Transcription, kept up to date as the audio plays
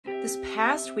This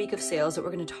past week of sales that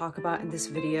we're going to talk about in this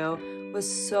video was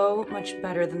so much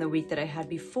better than the week that I had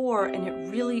before, and it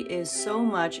really is so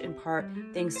much in part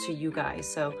thanks to you guys.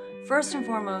 So first and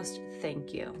foremost,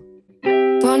 thank you.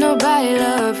 Won't nobody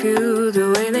love you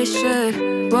the way they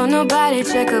should. Won't nobody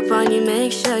check up on you,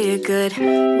 make sure you're good.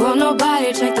 Won't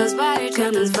nobody check those body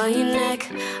tremors for your neck.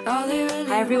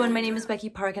 Hi everyone, my name is Becky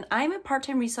Park and I'm a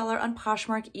part-time reseller on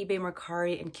Poshmark, eBay,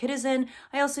 Mercari, and Kidizen.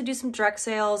 I also do some direct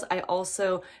sales. I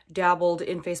also dabbled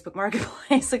in Facebook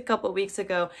Marketplace a couple weeks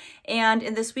ago. And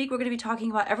in this week, we're going to be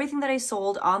talking about everything that I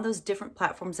sold on those different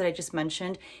platforms that I just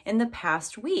mentioned in the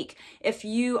past week. If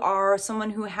you are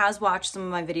someone who has watched some of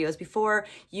my videos before,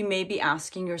 you may be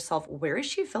asking yourself, where is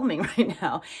she filming right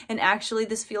now? And actually,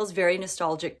 this feels very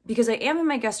nostalgic because I am in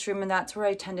my guest room and that's where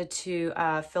I tended to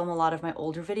film a lot of my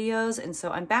older videos. And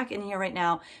so I'm back in here right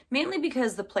now, mainly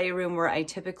because the playroom where I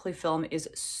typically film is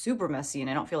super messy and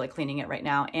I don't feel like cleaning it right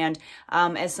now. And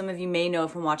as some of you may know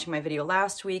from watching my video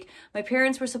last week, my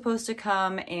parents were supposed to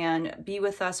come and be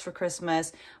with us for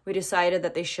Christmas. We decided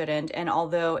that they shouldn't. And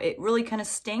although it really kind of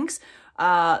stinks,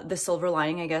 the silver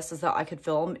lining, I guess, is that I could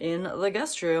film in the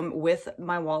guest room with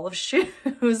my wall of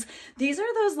shoes. These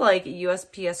are those like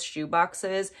USPS shoe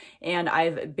boxes, and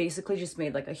I've basically just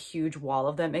made like a huge wall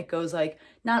of them. It goes like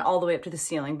not all the way up to the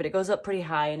ceiling, but it goes up pretty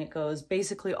high and it goes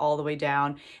basically all the way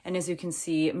down. And as you can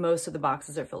see, most of the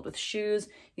boxes are filled with shoes.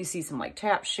 You see some like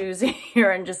tap shoes here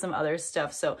and just some other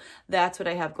stuff. So that's what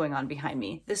I have going on behind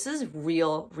me. This is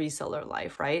real reseller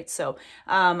life, right? So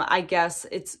I guess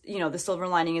it's, you know, the silver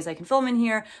lining is I can film in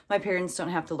here. My parents don't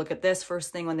have to look at this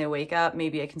first thing when they wake up.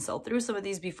 Maybe I can sell through some of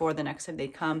these before the next time they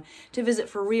come to visit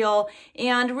for real.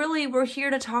 And really, we're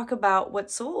here to talk about what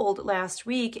sold last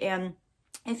week. And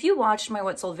if you watched my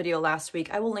what sold video last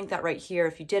week, I will link that right here.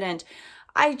 If you didn't,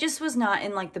 I just was not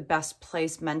in like the best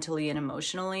place mentally and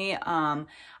emotionally.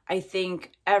 I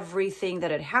think everything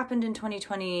that had happened in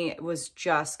 2020 was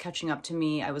just catching up to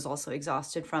me. I was also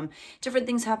exhausted from different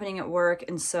things happening at work.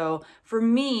 And so for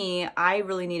me, I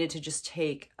really needed to just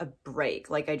take a break.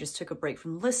 Like I just took a break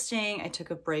from listing. I took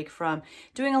a break from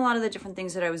doing a lot of the different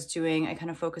things that I was doing. I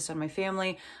kind of focused on my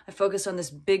family. I focused on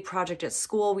this big project at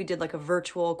school. We did like a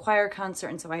virtual choir concert.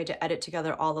 And so I had to edit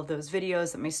together all of those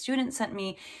videos that my students sent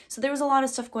me. So there was a lot of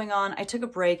stuff going on. I took a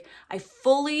break. I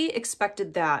fully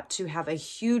expected that to have a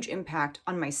huge impact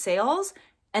on my sales,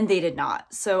 and they did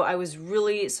not. So I was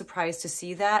really surprised to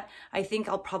see that. I think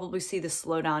I'll probably see the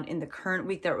slowdown in the current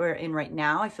week that we're in right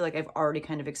now. I feel like I've already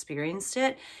kind of experienced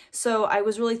it. So I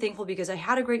was really thankful because I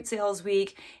had a great sales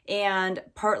week, and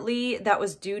partly that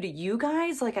was due to you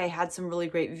guys. Like I had some really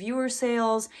great viewer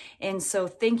sales. And so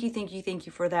thank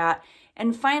you for that.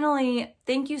 And finally,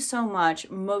 thank you so much,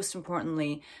 most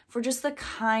importantly, for just the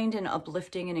kind and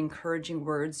uplifting and encouraging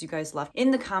words you guys left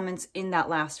in the comments in that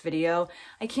last video.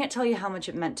 I can't tell you how much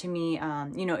it meant to me.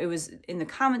 You know, it was in the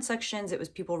comment sections, it was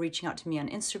people reaching out to me on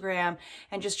Instagram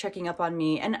and just checking up on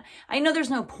me. And I know there's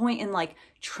no point in like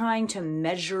trying to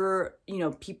measure, you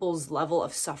know, people's level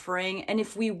of suffering. And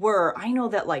if we were, I know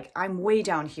that like I'm way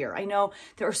down here. I know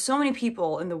there are so many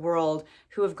people in the world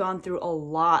who have gone through a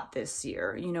lot this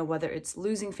year, you know, whether it's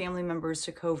losing family members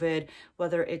to COVID,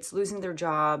 whether it's losing their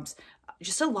jobs,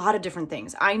 just a lot of different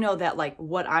things. I know that like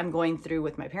what I'm going through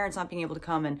with my parents not being able to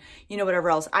come and, you know, whatever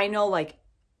else, I know like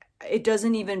it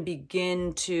doesn't even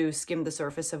begin to skim the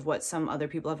surface of what some other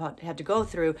people have had to go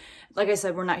through. Like I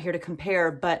said, we're not here to compare,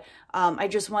 but I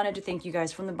just wanted to thank you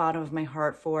guys from the bottom of my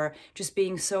heart for just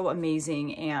being so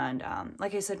amazing. And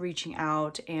like I said, reaching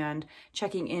out and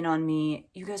checking in on me.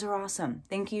 You guys are awesome.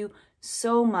 Thank you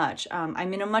so much.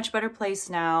 I'm in a much better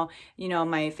place now. You know,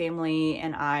 my family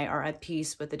and I are at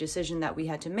peace with the decision that we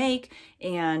had to make.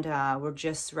 And we're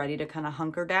just ready to kind of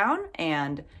hunker down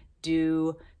and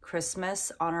do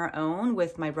Christmas on our own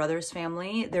with my brother's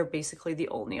family. They're basically the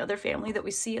only other family that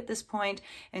we see at this point.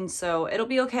 And so it'll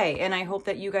be okay. And I hope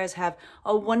that you guys have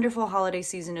a wonderful holiday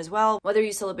season as well. Whether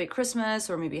you celebrate Christmas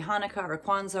or maybe Hanukkah or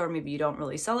Kwanzaa, or maybe you don't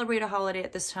really celebrate a holiday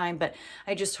at this time, but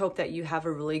I just hope that you have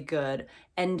a really good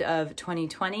end of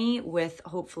 2020 with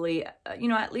hopefully, you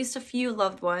know, at least a few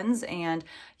loved ones. And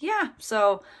yeah,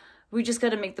 so we just got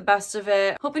to make the best of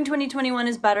it. Hoping 2021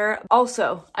 is better.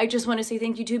 Also, I just want to say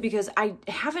thank you too, because I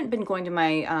haven't been going to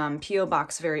my P.O.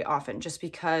 box very often just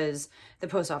because the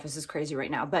post office is crazy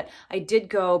right now. But I did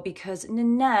go because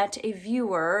Nanette, a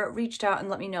viewer, reached out and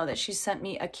let me know that she sent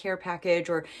me a care package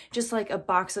or just like a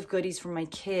box of goodies for my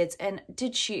kids. And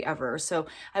did she ever? So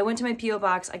I went to my P.O.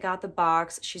 box. I got the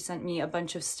box. She sent me a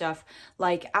bunch of stuff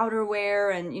like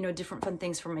outerwear and, you know, different fun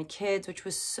things for my kids, which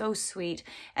was so sweet.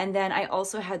 And then I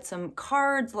also had some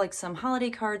cards, like some holiday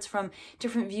cards from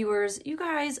different viewers. You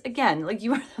guys, again, like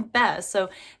you are the best. So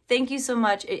thank you so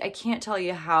much. I can't tell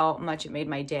you how much it made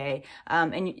my day.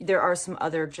 And there are some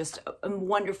other just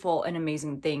wonderful and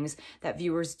amazing things that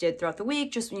viewers did throughout the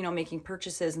week, just, you know, making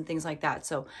purchases and things like that.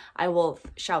 So I will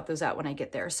shout those out when I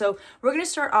get there. So we're going to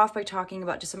start off by talking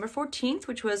about December 14th,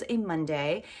 which was a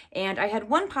Monday. And I had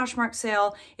one Poshmark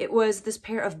sale. It was this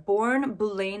pair of Born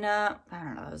Bulena, I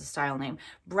don't know, that was a style name,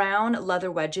 brown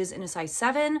leather wedges in a size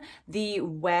 7. The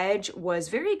wedge was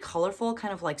very colorful,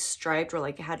 kind of like striped, or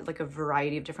like it had like a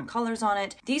variety of different colors on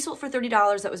it. These sold for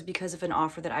 $30. That was because of an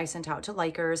offer that I sent out to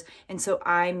likers. And so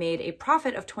I made a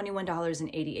profit of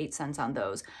 $21.88 on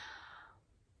those.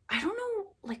 I don't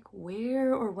know like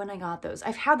where or when I got those.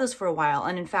 I've had those for a while.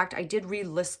 And in fact, I did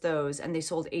relist those and they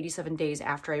sold 87 days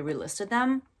after I relisted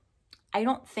them. I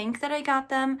don't think that I got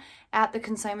them at the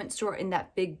consignment store in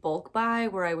that big bulk buy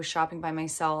where I was shopping by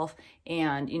myself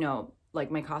and, you know,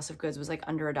 like my cost of goods was like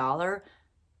under $1.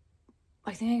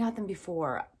 I think I got them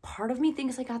before. Part of me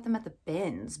thinks I got them at the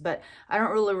bins, but I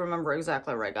don't really remember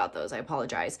exactly where I got those. I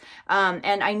apologize.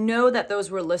 And I know that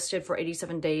those were listed for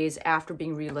 87 days after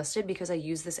being relisted because I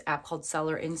use this app called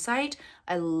Seller Insight.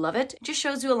 I love it. It just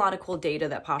shows you a lot of cool data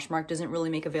that Poshmark doesn't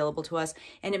really make available to us,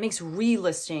 and it makes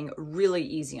relisting really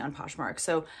easy on Poshmark.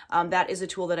 So that is a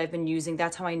tool that I've been using.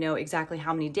 That's how I know exactly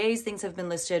how many days things have been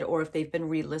listed or if they've been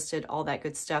relisted, all that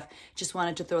good stuff. Just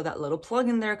wanted to throw that little plug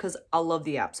in there because I love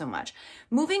the app so much.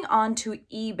 Moving on to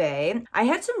eBay, I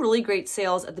had some really great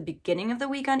sales at the beginning of the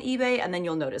week on eBay, and then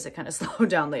you'll notice it kind of slowed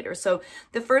down later. So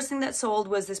the first thing that sold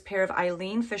was this pair of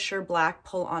Eileen Fisher black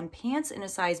pull-on pants in a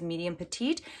size medium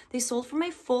petite. They sold for my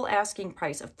full asking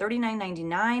price of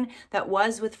 $39.99. That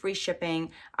was with free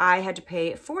shipping. I had to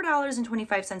pay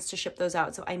 $4.25 to ship those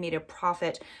out, so I made a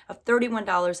profit of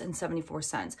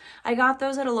 $31.74. I got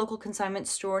those at a local consignment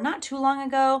store not too long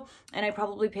ago, and I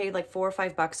probably paid like $4 or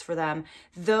 $5 for them.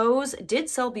 Those did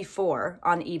sell before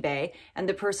on eBay, and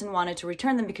the person wanted to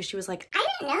return them because she was like, I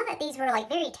didn't know that these were like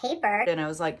very tapered. And I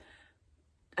was like,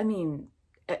 I mean,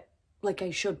 like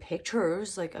I showed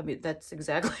pictures, like, I mean, that's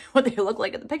exactly what they look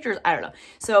like in the pictures. I don't know.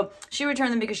 So she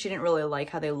returned them because she didn't really like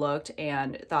how they looked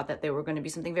and thought that they were going to be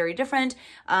something very different.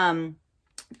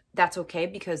 That's okay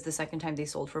because the second time they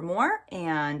sold for more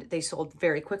and they sold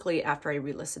very quickly after I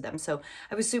relisted them. So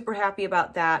I was super happy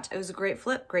about that. It was a great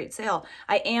flip, great sale.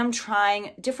 I am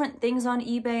trying different things on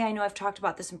eBay. I know I've talked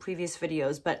about this in previous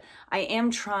videos, but I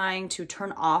am trying to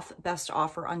turn off best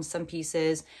offer on some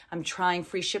pieces. I'm trying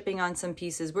free shipping on some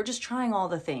pieces. We're just trying all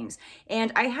the things.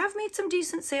 And I have made some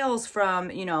decent sales from,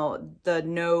 you know, the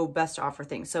no best offer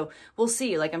thing. So we'll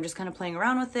see. Like, I'm just kind of playing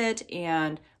around with it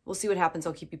and we'll see what happens.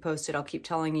 I'll keep you posted. I'll keep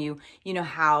telling you, you know,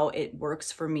 how it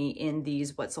works for me in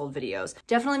these what sold videos.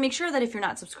 Definitely make sure that if you're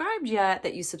not subscribed yet,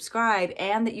 that you subscribe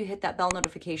and that you hit that bell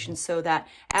notification so that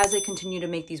as I continue to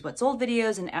make these what sold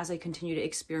videos and as I continue to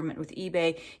experiment with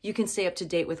eBay, you can stay up to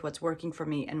date with what's working for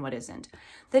me and what isn't.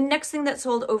 The next thing that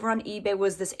sold over on eBay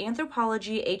was this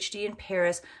Anthropologie HD in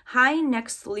Paris high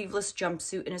neck sleeveless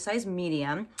jumpsuit in a size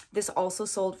medium. This also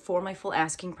sold for my full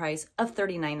asking price of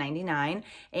 $39.99,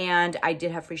 and I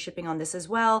did have free shipping on this as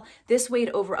well. This weighed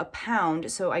over a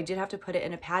pound, so I did have to put it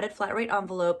in a padded flat rate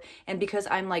envelope, and because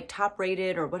I'm like top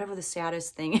rated or whatever the status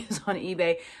thing is on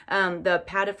eBay, the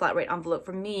padded flat rate envelope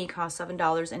for me cost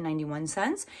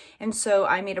 $7.91, and so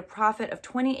I made a profit of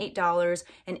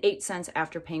 $28.08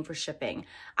 after paying for shipping.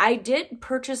 I did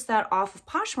purchase that off of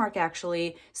Poshmark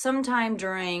actually sometime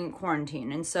during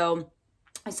quarantine, and so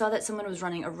I saw that someone was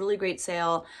running a really great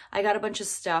sale. I got a bunch of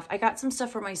stuff. I got some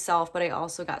stuff for myself, but I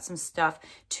also got some stuff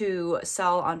to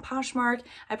sell on Poshmark.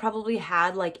 I probably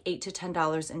had like $8 to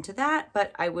 $10 into that,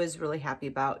 but I was really happy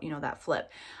about, you know, that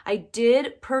flip. I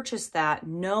did purchase that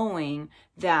knowing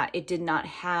that it did not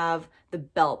have the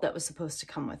belt that was supposed to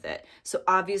come with it. So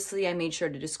obviously I made sure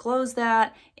to disclose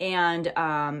that. And,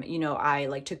 you know, I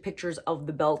like took pictures of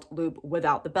the belt loop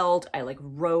without the belt. I like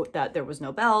wrote that there was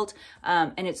no belt,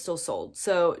 and it still sold.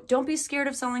 So don't be scared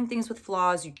of selling things with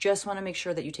flaws. You just want to make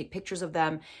sure that you take pictures of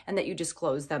them and that you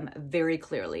disclose them very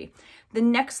clearly. The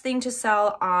next thing to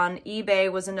sell on eBay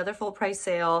was another full price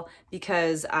sale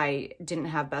because I didn't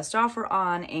have best offer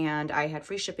on and I had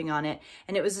free shipping on it.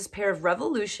 And it was this pair of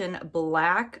Revolution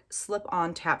black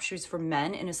slip-on tap shoes for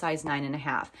men in a size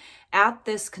 9.5. At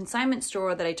this consignment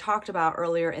store that I talked about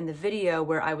earlier in the video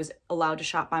where I was allowed to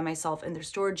shop by myself in their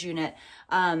storage unit,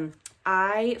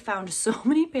 I found so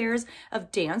many pairs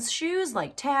of dance shoes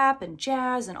like tap and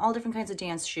jazz and all different kinds of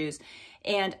dance shoes.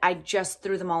 and I just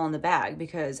threw them all in the bag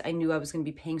because I knew I was going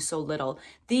to be paying so little.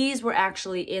 These were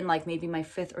actually in like maybe my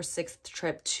 5th or 6th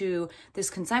trip to this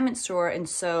consignment store, and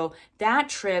so that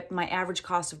trip, my average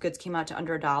cost of goods came out to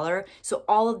under $1. So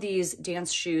all of these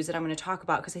dance shoes that I'm going to talk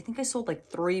about, because I think I sold like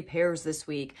 3 pairs this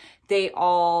week, they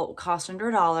all cost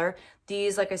under $1.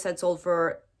 These, like I said, sold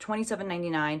for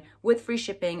 $27.99 with free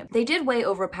shipping. They did weigh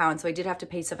over a pound, so I did have to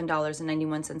pay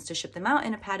 $7.91 to ship them out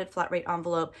in a padded flat rate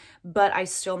envelope, but I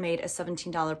still made a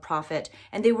 $17 profit,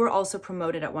 and they were also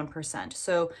promoted at 1%.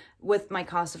 So with my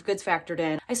cost of goods factored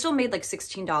in, I still made like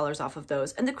 $16 off of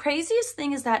those. And the craziest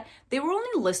thing is that they were only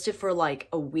listed for like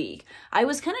a week. I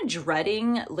was kind of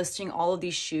dreading listing all of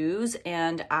these shoes,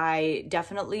 and I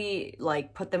definitely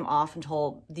like put them off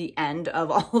until the end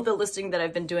of all of the listing that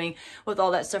I've been doing with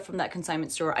all that stuff from that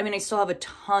consignment store. I mean, I still have a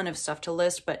ton of stuff to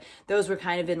list, but those were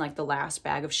kind of in like the last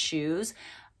bag of shoes.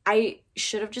 I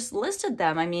should have just listed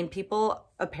them. I mean, people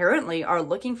apparently are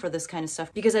looking for this kind of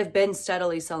stuff because I've been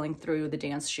steadily selling through the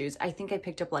dance shoes. I think I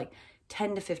picked up like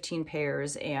 10 to 15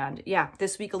 pairs, and yeah,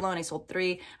 this week alone I sold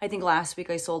 3. I think last week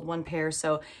I sold 1 pair.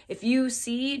 So if you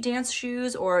see dance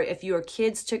shoes, or if your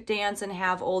kids took dance and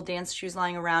have old dance shoes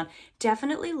lying around,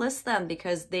 definitely list them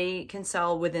because they can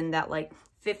sell within that like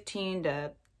 $15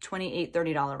 to $28,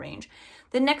 $30 range.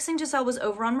 The next thing to sell was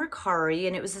over on Mercari,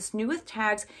 and it was this new with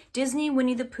tags Disney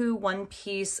Winnie the Pooh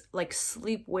one-piece like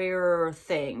sleepwear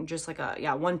thing, just like a,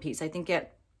 yeah, one piece. I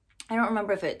don't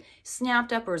remember if it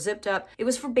snapped up or zipped up. It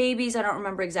was for babies. I don't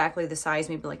remember exactly the size,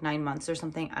 maybe like 9 months or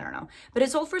something. I don't know. But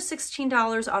it sold for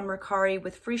 $16 on Mercari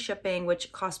with free shipping,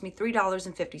 which cost me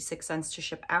 $3.56 to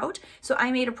ship out. So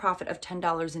I made a profit of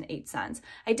 $10.08.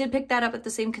 I did pick that up at the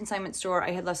same consignment store.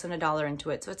 I had less than $1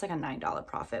 into it. So it's like a $9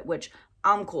 profit, which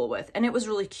I'm cool with. And it was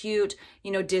really cute. You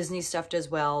know, Disney stuff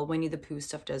does well. Winnie the Pooh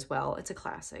stuff does well. It's a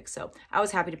classic. So I was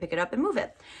happy to pick it up and move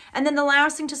it. And then the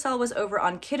last thing to sell was over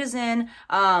on Kidizen.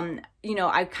 You know,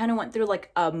 I kind of went through like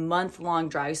a month-long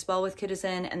dry spell with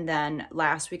Kidizen, and then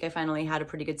last week I finally had a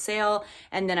pretty good sale,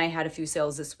 and then I had a few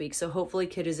sales this week. So hopefully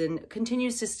Kidizen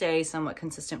continues to stay somewhat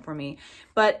consistent for me.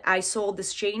 But I sold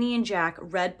this Janie and Jack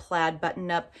red plaid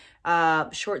button-up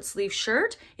short sleeve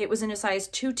shirt. It was in a size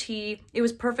 2T. It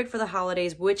was perfect for the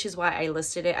holidays, which is why I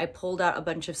listed it. I pulled out a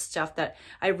bunch of stuff that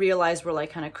I realized were like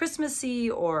kind of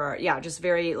Christmassy, or yeah, just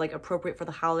very like appropriate for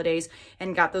the holidays,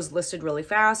 and got those listed really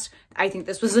fast. I think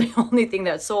this was the only thing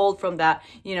that sold from that,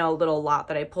 you know, little lot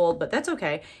that I pulled, but that's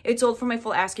okay. It sold for my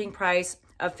full asking price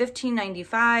of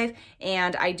 $15.95,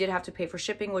 and I did have to pay for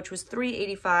shipping, which was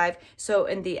 $3.85. So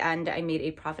in the end, I made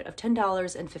a profit of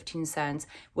 $10.15,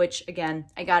 which again,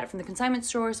 I got it from the consignment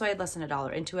store, so I had less than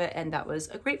 $1 into it, and that was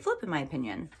a great flip in my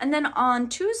opinion. And then on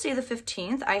Tuesday the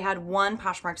 15th, I had one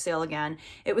Poshmark sale again.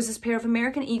 It was this pair of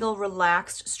American Eagle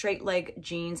relaxed straight leg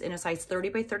jeans in a size 30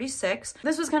 by 36.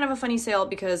 This was kind of a funny sale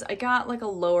because I got like a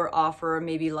lower offer,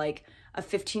 maybe like a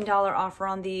 $15 offer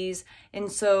on these. And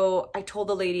so I told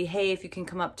the lady, hey, if you can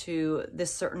come up to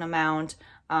this certain amount,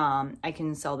 I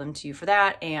can sell them to you for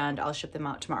that, and I'll ship them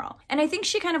out tomorrow. And I think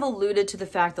she kind of alluded to the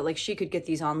fact that like she could get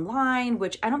these online,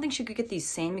 which I don't think she could get these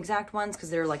same exact ones because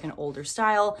they're like an older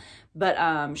style. But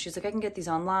she's like, I can get these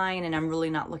online, and I'm really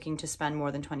not looking to spend more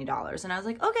than $20. And I was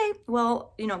like, okay,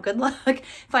 well, you know, good luck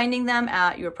finding them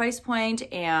at your price point,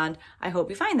 and I hope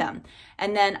you find them.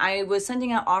 And then I was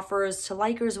sending out offers to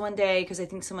likers one day because I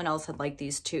think someone else had liked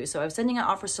these too. So I was sending out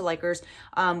offers to likers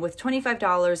with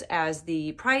 $25 as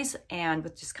the price and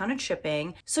with discounted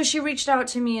shipping. So she reached out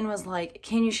to me and was like,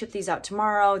 can you ship these out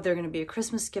tomorrow? They're going to be a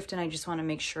Christmas gift, and I just want to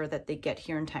make sure that they get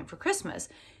here in time for Christmas.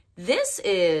 This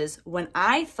is when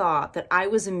I thought that I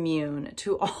was immune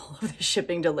to all of the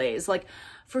shipping delays. Like,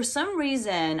 for some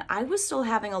reason, I was still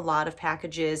having a lot of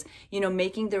packages, you know,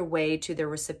 making their way to their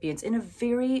recipients in a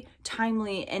very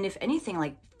timely and, if anything,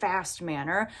 like fast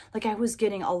manner. Like, I was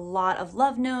getting a lot of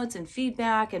love notes and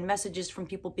feedback and messages from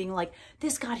people being like,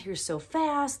 this got here so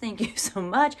fast, thank you so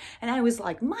much. And I was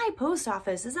like, my post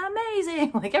office is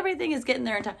amazing. Like, everything is getting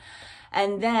there in time.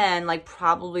 And then, like,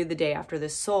 probably the day after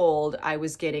this sold, I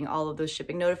was getting all of those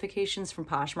shipping notifications from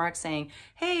Poshmark saying,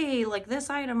 hey, like, this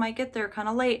item might get there kind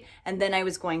of late. And then I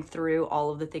was going through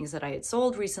all of the things that I had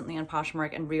sold recently on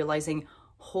Poshmark and realizing,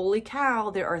 holy cow,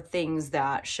 there are things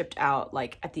that shipped out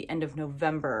like at the end of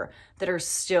November that are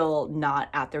still not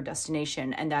at their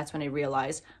destination. And that's when I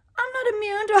realized I'm not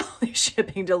immune to all these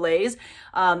shipping delays.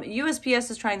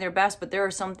 USPS is trying their best, but there are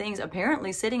some things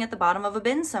apparently sitting at the bottom of a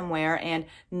bin somewhere and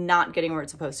not getting where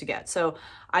it's supposed to get. So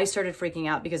I started freaking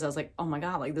out because I was like, oh my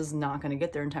God, like, this is not going to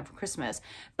get there in time for Christmas.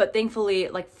 But thankfully,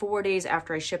 like 4 days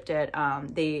after I shipped it,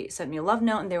 they sent me a love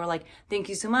note and they were like, thank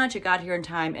you so much. It got here in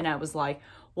time. And I was like,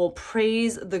 well,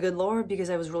 praise the good Lord, because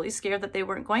I was really scared that they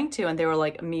weren't going to. And they were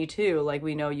like, me too. Like,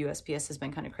 we know USPS has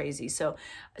been kind of crazy. So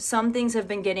some things have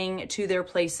been getting to their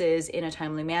places in a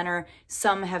timely manner.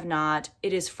 Some have not.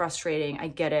 It is frustrating. I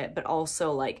get it. But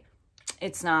also, like,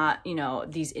 it's not, you know,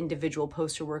 these individual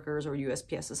postal workers or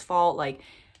USPS's fault. Like,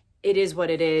 it is what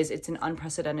it is. It's an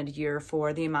unprecedented year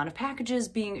for the amount of packages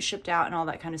being shipped out and all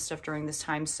that kind of stuff during this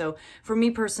time. So for me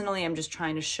personally, I'm just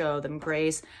trying to show them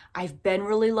grace. I've been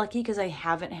really lucky because I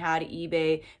haven't had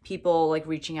eBay people like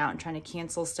reaching out and trying to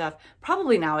cancel stuff.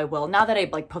 Probably now I will. Now that I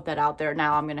like put that out there,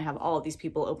 now I'm going to have all of these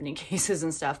people opening cases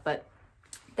and stuff. But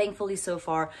thankfully, so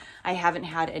far, I haven't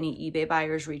had any eBay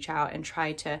buyers reach out and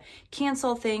try to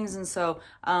cancel things. And so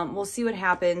we'll see what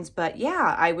happens. But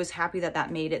yeah, I was happy that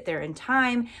that made it there in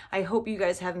time. I hope you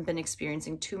guys haven't been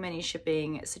experiencing too many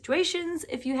shipping situations.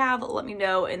 If you have, let me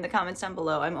know in the comments down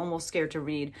below. I'm almost scared to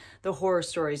read the horror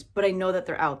stories, but I know that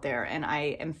they're out there, and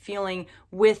I am feeling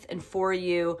with and for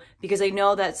you, because I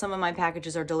know that some of my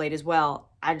packages are delayed as well.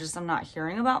 I'm not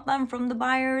hearing about them from the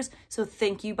buyers. So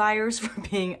thank you, buyers, for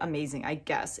being amazing, I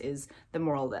guess, is the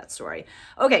moral of that story.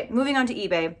 Okay, moving on to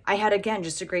eBay. I had, again,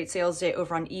 just a great sales day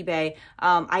over on eBay.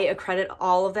 I accredit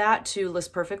all of that to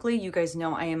List Perfectly. You guys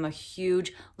know I am a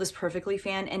huge List Perfectly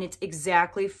fan, and it's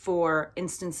exactly for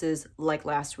instances like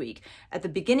last week. At the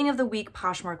beginning of the week,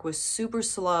 Poshmark was super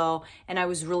slow, and I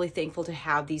was really thankful to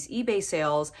have these eBay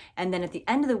sales. And then at the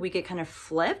end of the week, it kind of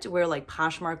flipped, where like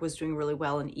Poshmark was doing really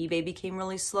well and eBay became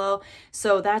really slow.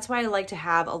 So that's why I like to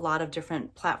have a lot of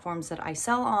different platforms that I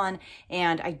sell on,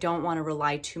 and I don't want to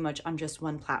rely too much on just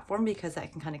one platform, because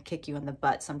that can kind of kick you in the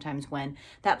butt sometimes when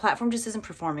that platform just isn't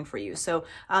performing for you. So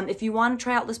if you want to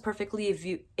try out List Perfectly,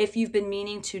 if you've been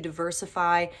meaning to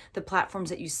diversify the platforms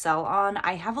that you sell on,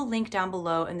 I have a link down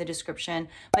below in the description.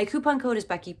 My coupon code is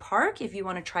Becky Park if you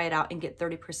want to try it out and get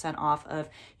 30% off of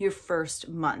your first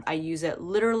month. I use it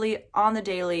literally on the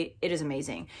daily. It is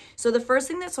amazing. So the first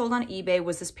thing that sold on eBay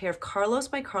was this pair of Carlos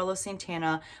by Carlos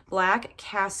Santana black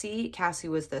Cassie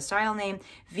was the style name,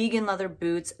 vegan leather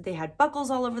boots. They had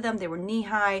buckles all over them. They were knee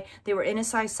high. They were in a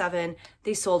size 7.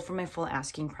 They sold for my full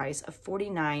asking price of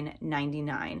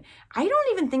 $49.99. I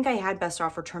don't even think I had best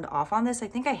offer turned off on this. I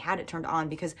think I had it turned on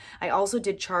because I also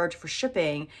did charge for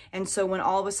shipping. And so when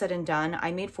all was said and done,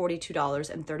 I made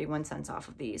 $42.31 off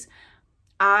of these.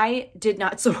 I did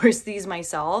not source these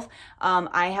myself.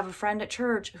 I have a friend at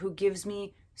church who gives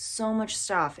me so much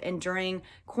stuff, and during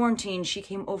quarantine she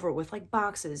came over with like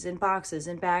boxes and boxes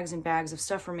and bags of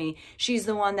stuff for me. She's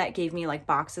the one that gave me like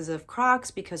boxes of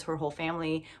Crocs because her whole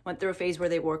family went through a phase where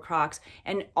they wore Crocs,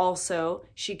 and also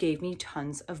she gave me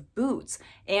tons of boots.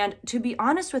 And to be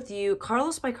honest with you,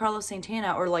 Carlos by Carlos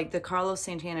Santana, or like the Carlos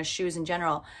Santana shoes in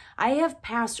general, I have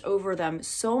passed over them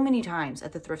so many times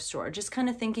at the thrift store, just kind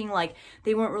of thinking like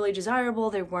they weren't really desirable,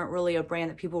 they weren't really a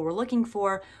brand that people were looking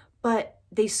for, but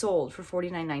they sold for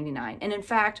 $49.99. And in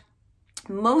fact,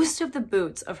 most of the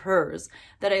boots of hers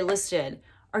that I listed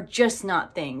are just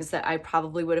not things that I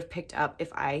probably would have picked up if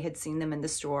I had seen them in the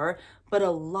store, but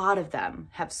a lot of them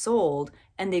have sold,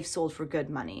 and they've sold for good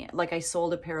money. Like I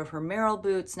sold a pair of her Merrell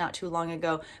boots not too long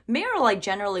ago. Merrell I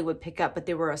generally would pick up, but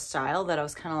they were a style that I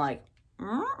was kind of like,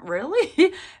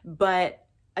 really? But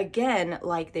again,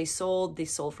 like they sold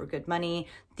for good money.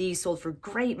 These sold for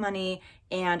great money.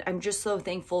 And I'm just so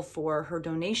thankful for her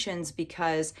donations,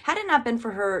 because had it not been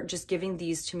for her just giving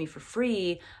these to me for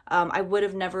free, I would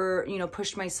have never,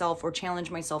 pushed myself or challenged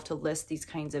myself to list these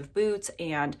kinds of boots.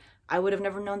 And I would have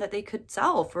never known that they could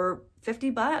sell for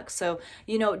 $50. So,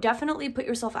 definitely put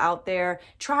yourself out there.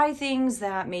 Try things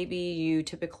that maybe you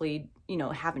typically,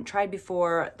 haven't tried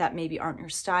before, that maybe aren't your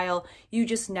style. You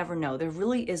just never know. There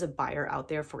really is a buyer out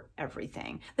there for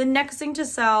everything. The next thing to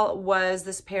sell was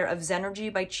this pair of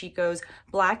Zenergy by Chico's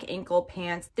black ankle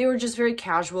pants. They were just very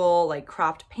casual, like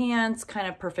cropped pants, kind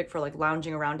of perfect for like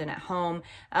lounging around in at home.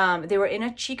 They were in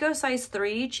a Chico size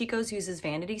 3. Chico's uses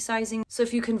vanity sizing. So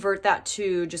if you convert that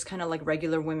to just kind of like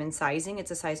regular women's sizing,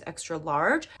 it's a size extra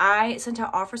large. I sent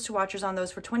out offers to watchers on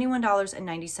those for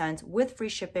 $21.90 with free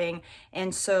shipping.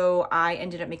 And so I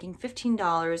ended up making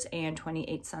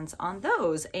 $15.28 on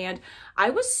those. And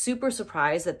I was super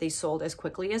surprised that they sold as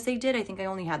quickly as they did. I think I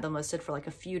only had them listed for like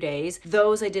a few days.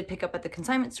 Those I did pick up at the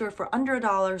consignment store for under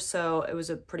 $1, so it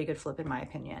was a pretty good flip in my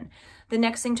opinion. The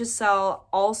next thing to sell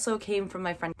also came from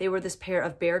my friend. They were this pair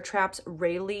of Bear Traps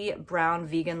Rayleigh brown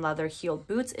vegan leather heeled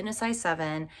boots in a size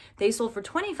 7. They sold for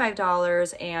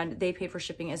 $25 and they paid for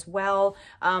shipping as well.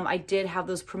 I did have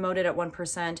those promoted at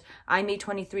 1%. I made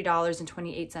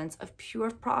 $23.28 of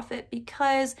pure profit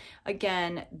because,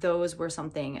 again, those were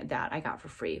something that I got for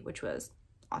free, which was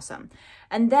awesome.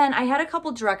 And then I had a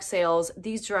couple direct sales.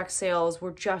 These direct sales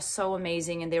were just so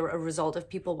amazing, and they were a result of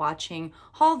people watching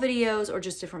haul videos or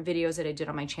just different videos that I did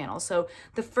on my channel. So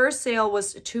the first sale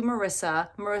was to Marissa.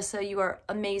 Marissa, you are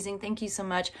amazing. Thank you so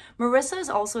much. Marissa is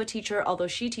also a teacher, although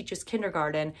she teaches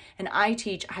kindergarten and I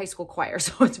teach high school choir.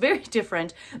 So it's very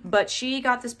different, but she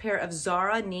got this pair of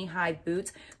Zara knee-high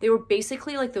boots. They were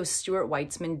basically like those Stuart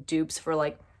Weitzman dupes for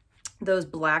like those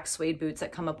black suede boots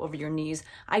that come up over your knees.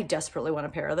 I desperately want a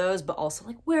pair of those, but also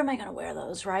like, where am I gonna wear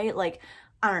those, right? Like,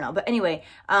 I don't know. But anyway,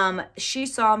 she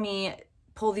saw me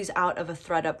pull these out of a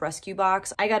thredUP rescue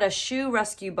box. I got a shoe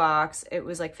rescue box. It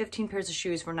was like 15 pairs of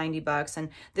shoes for 90 bucks. And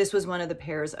this was one of the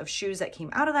pairs of shoes that came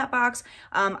out of that box.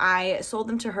 I sold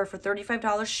them to her for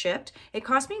 $35 shipped. It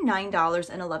cost me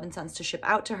 $9.11 to ship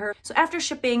out to her. So after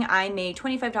shipping, I made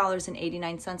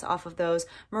 $25.89 off of those.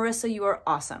 Marissa, you are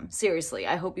awesome. Seriously,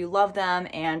 I hope you love them.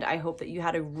 And I hope that you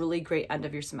had a really great end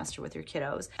of your semester with your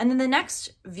kiddos. And then the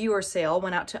next viewer sale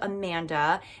went out to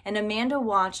Amanda. And Amanda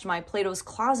watched my Plato's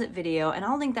Closet video, and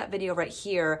I'll link that video right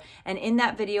here. And in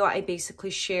that video, I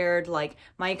basically shared like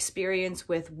my experience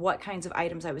with what kinds of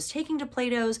items I was taking to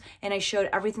Plato's, and I showed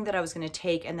everything that I was going to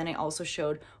take. And then I also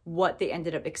showed what they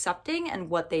ended up accepting and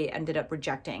what they ended up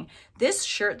rejecting. This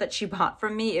shirt that she bought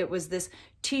from me, it was this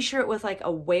t-shirt with like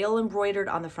a whale embroidered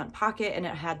on the front pocket, and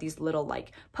it had these little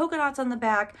like polka dots on the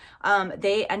back.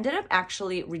 They ended up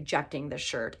actually rejecting the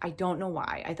shirt. I don't know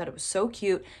why. I thought it was so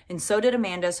cute, and so did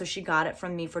Amanda, so she got it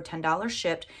from me for $10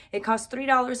 shipped. It cost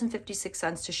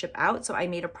 $3.56 to ship out, so I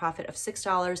made a profit of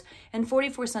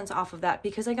 $6.44 off of that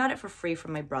because I got it for free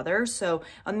from my brother. So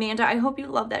Amanda, I hope you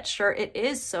love that shirt. It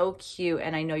is so cute,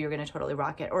 and I know you're going to totally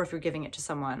rock it. Or if you're giving it to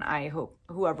someone, I hope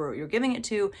whoever you're giving it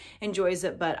to enjoys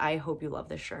it, but I hope you love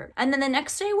this shirt. And then the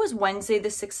next day was Wednesday the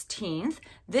 16th.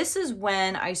 This is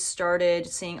when I started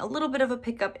seeing a little bit of a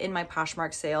pickup in my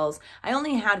Poshmark sales. I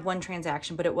only had one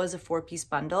transaction, but it was a 4-piece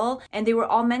bundle, and they were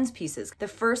all men's pieces. The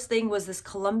first thing was this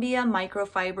Columbia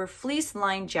microfiber fleece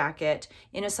lined jacket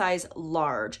in a size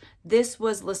large. This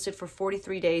was listed for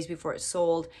 43 days before it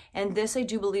sold, and this I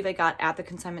do believe I got at the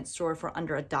consignment store for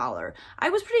under $1. I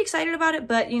was pretty excited about it,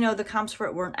 but you know, the comps for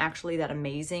it weren't actually that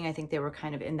amazing. I think they were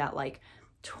kind of in that like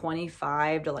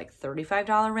 $25 to like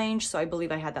 $35 range. So I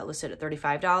believe I had that listed at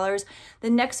 $35. The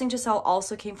next thing to sell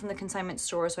also came from the consignment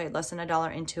store, so I had less than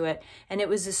 $1 into it. And it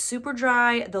was this super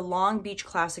dry, the Long Beach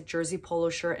Classic jersey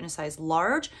polo shirt in a size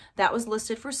large. That was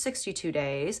listed for 62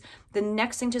 days. The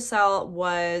next thing to sell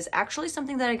was actually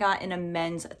something that I got in a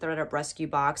men's thredUP rescue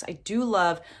box. I do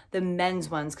love the men's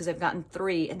ones because I've gotten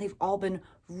 3 and they've all been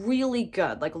really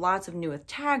good, like lots of new with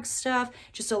tag stuff,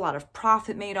 just a lot of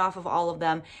profit made off of all of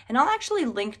them. And I'll actually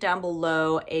link down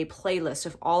below a playlist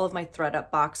of all of my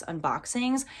thredUP box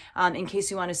unboxings in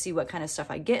case you want to see what kind of stuff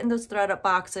I get in those thredUP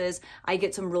boxes. I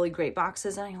get some really great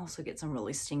boxes, and I also get some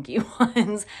really stinky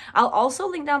ones. I'll also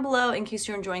link down below, in case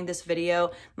you're enjoying this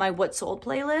video, my What Sold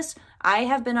playlist. I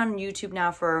have been on YouTube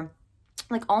now for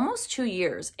like almost 2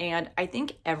 years, and I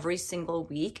think every single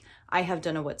week I have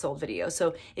done a What Sold video.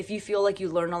 So if you feel like you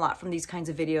learn a lot from these kinds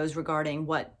of videos regarding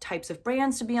what types of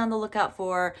brands to be on the lookout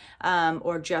for,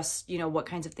 or just, you know, what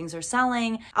kinds of things are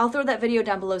selling, I'll throw that video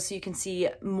down below so you can see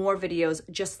more videos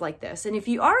just like this. And if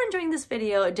you are enjoying this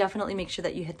video, definitely make sure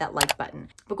that you hit that like button.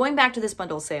 But going back to this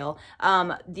bundle sale,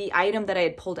 the item that I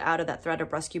had pulled out of that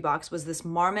thredUP rescue box was this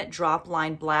Marmot drop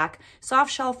line black soft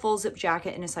shell full zip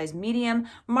jacket in a size medium.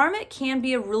 Marmot can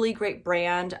be a really great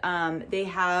brand. They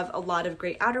have a lot of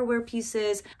great outerwear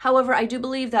pieces. However, I do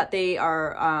believe that they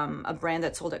are a brand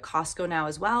that's sold at Costco now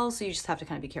as well. So you just have to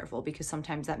kind of be careful, because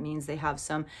sometimes that means they have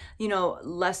some, you know,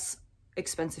 less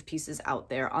expensive pieces out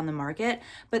there on the market.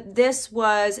 But this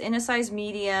was in a size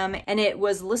medium, and it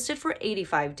was listed for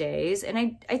 85 days.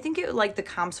 And I think it, like, the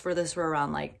comps for this were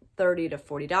around like $30 to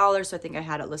 $40, so I think I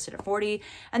had it listed at 40.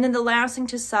 And then the last thing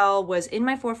to sell was in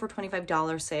my 4 for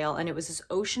 $25 sale, and it was this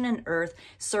Ocean and Earth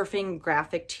surfing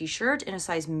graphic t-shirt in a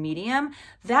size medium.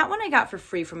 That one I got for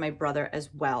free from my brother as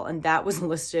well, and that was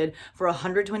listed for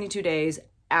 122 days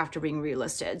after being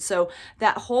relisted. So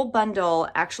that whole bundle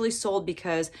actually sold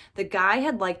because the guy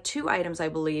had like 2 items, I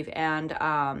believe, and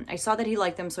I saw that he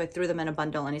liked them, so I threw them in a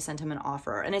bundle and I sent him an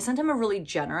offer. And I sent him a really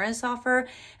generous offer,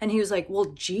 and he was like, well,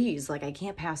 geez, like I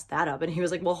can't pass that up. And he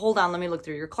was like, well, hold on, let me look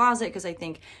through your closet, because I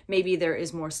think maybe there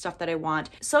is more stuff that I want.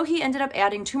 So he ended up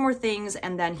adding 2 more things,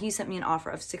 and then he sent me an offer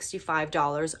of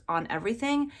 $65 on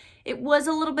everything. It was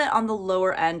a little bit on the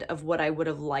lower end of what I would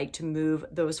have liked to move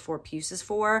those 4 pieces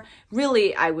for.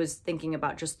 Really, I was thinking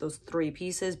about just those 3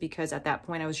 pieces because at that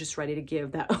point I was just ready to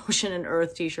give that Ocean and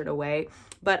Earth t-shirt away.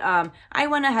 But I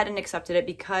went ahead and accepted it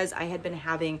because I had been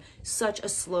having such a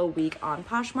slow week on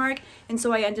Poshmark. And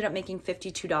so I ended up making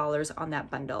 $52 on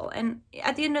that bundle. And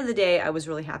at the end of the day, I was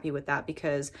really happy with that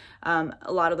because a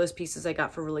lot of those pieces I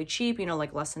got for really cheap, you know,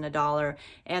 like less than $1.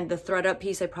 And the thredUP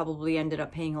piece I probably ended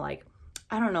up paying like,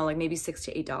 I don't know, like maybe $6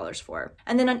 to $8 for.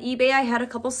 And then on eBay, I had a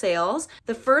couple sales.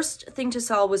 The first thing to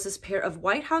sell was this pair of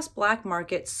White House Black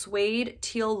Market suede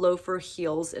teal loafer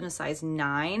heels in a size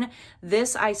 9.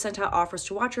 This I sent out offers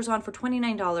to watchers on for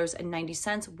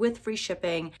 $29.90 with free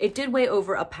shipping. It did weigh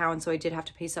over a pound, so I did have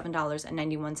to pay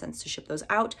 $7.91 to ship those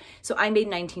out. So I made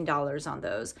 $19 on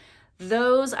those.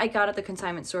 Those I got at the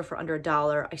consignment store for under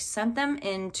 $1. I sent them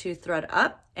into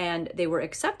thredUP and they were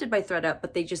accepted by thredUP,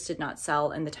 but they just did not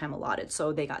sell in the time allotted.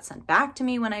 So they got sent back to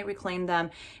me when I reclaimed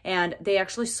them, and they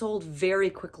actually sold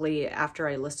very quickly after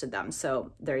I listed them.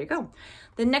 So there you go.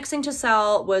 The next thing to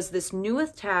sell was this new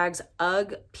with tags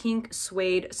UGG pink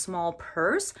suede small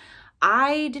purse.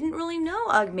 I didn't really know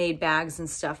UGG made bags and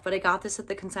stuff, but I got this at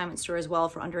the consignment store as well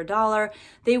for under $1.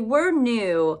 They were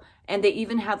new and they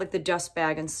even had like the dust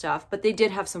bag and stuff, but they did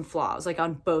have some flaws like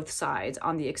on both sides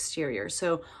on the exterior.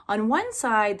 So on one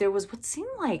side, there was what seemed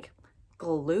like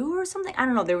glue or something. I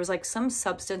don't know. There was like some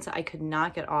substance that I could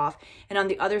not get off. And on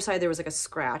the other side, there was like a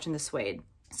scratch in the suede.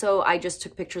 So I just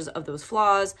took pictures of those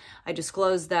flaws, I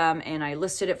disclosed them, and I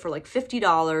listed it for like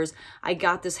 $50. I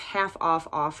got this half off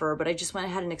offer, but I just went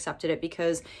ahead and accepted it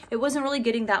because it wasn't really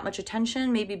getting that much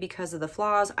attention, maybe because of the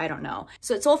flaws, I don't know.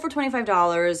 So it sold for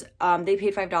 $25. They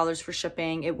paid $5 for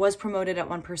shipping. It was promoted at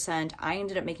 1%. I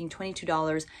ended up making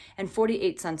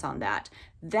 $22.48 on that.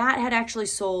 That had actually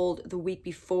sold the week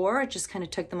before. It just kind of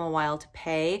took them a while to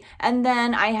pay. And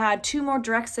then I had 2 more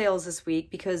direct sales this week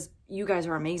because you guys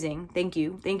are amazing. Thank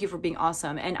you. Thank you for being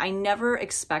awesome. And I never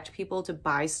expect people to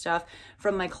buy stuff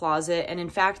from my closet. And in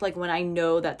fact, like when I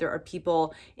know that there are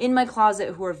people in my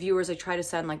closet who are viewers, I try to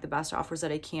send like the best offers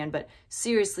that I can. But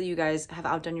seriously, you guys have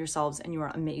outdone yourselves and you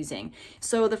are amazing.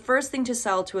 So the first thing to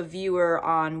sell to a viewer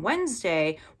on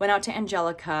Wednesday went out to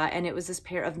Angelica, and it was this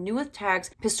pair of new with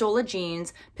tags Pistola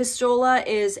jeans. Pistola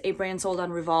is a brand sold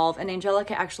on Revolve, and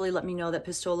Angelica actually let me know that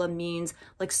Pistola means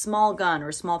like small gun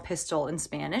or small pistol in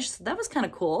Spanish. So that was kind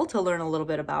of cool to learn a little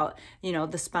bit about, you know,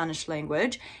 the Spanish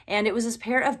language. And it was this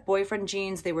pair of boyfriend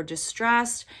jeans. They were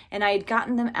distressed, and I had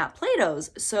gotten them at Plato's.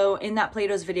 So in that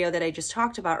Plato's video that I just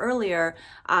talked about earlier,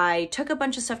 I took a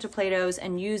bunch of stuff to Plato's,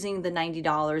 and using the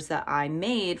 $90 that I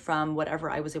made from whatever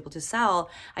I was able to sell,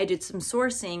 I did some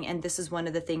sourcing, and this is one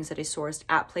of the things that I sourced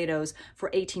at Plato's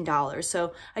for $18.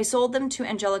 So I sold them to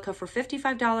Angelica for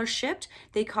 $55 shipped.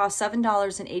 They cost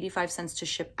 $7.85 to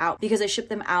ship out because I shipped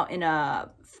them out in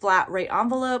a flat rate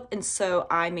envelope, and so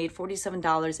I made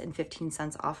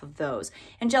 $47.15 off of those.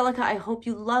 Angelica, I hope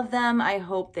you love them. I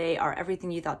hope they are everything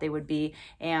you thought they would be,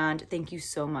 and thank you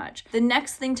so much. The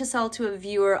next thing to sell to a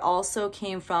viewer also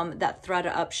came from that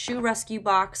thredUP shoe rescue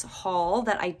box haul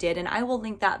that I did, and I will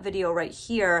link that video right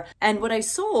here. And what I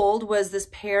sold was this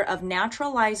pair of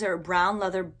Naturalizer brown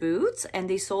leather boots, and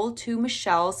they sold to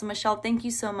Michelle. So Michelle, thank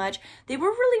you so much. They were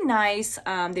really nice.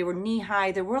 They were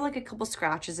knee-high. There were like a couple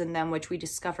scratches in them, which we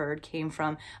discovered came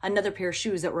from another pair of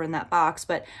shoes that were in that box,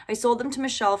 but I sold them to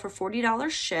Michelle for $40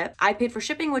 shipped. I paid for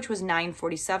shipping, which was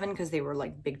 $9.47 because they were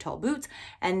like big tall boots,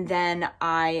 and then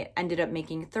I ended up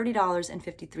making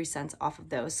 $30.53 off of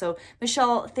those. So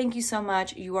Michelle, thank you so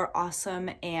much. You are awesome,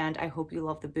 and I hope you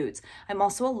love the boots. I'm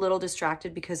also a little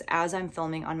distracted because as I'm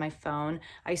filming on my phone,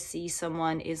 I see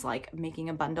someone is like making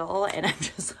a bundle, and I'm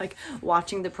just like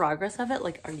watching the progress of it.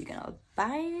 Like, are you gonna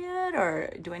buy it,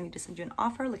 or do I need to send you an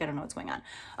offer? Like, I don't know what's going on.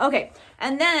 Okay,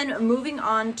 and then moving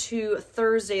on to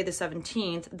Thursday the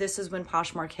 17th, this is when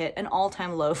Poshmark hit an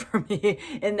all-time low for me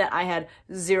in that I had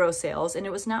 0 sales, and it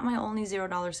was not my only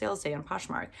 $0 sales day on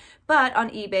Poshmark. But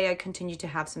on eBay, I continued to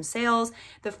have some sales.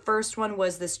 The first one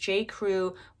was this J.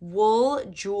 Crew wool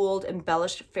jeweled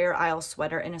embellished Fair Isle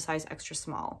sweater in a size extra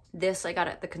small. This I got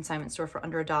at the consignment store for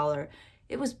under $1.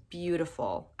 It was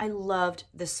beautiful. I loved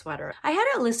this sweater. I had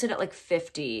it listed at like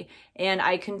 $50, and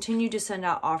I continued to send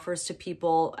out offers to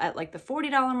people at like the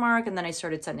 $40 mark, and then I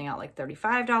started sending out like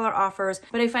 $35 offers.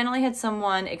 But I finally had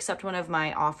someone accept one of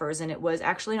my offers, and it was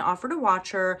actually an offer to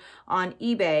watcher on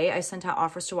eBay. I sent out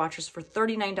offers to watchers for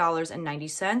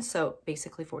 $39.90, so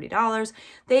basically $40.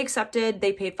 They accepted.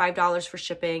 They paid $5 for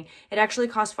shipping. It actually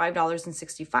cost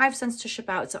 $5.65 to ship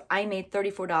out, so I made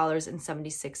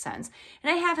 $34.76. And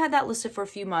I have had that listed for a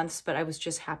few months, but I was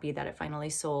just happy that it finally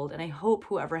sold, and I hope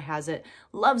whoever has it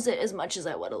loves it as as much as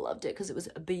I would have loved it because it was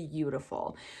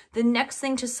beautiful. The next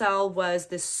thing to sell was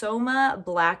this Soma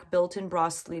black built-in bra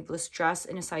sleeveless dress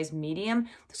in a size medium.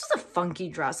 This was a funky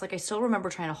dress. Like, I still remember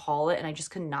trying to haul it and I just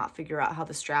could not figure out how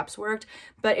the straps worked,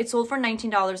 but it sold for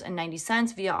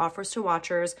 $19.90 via offers to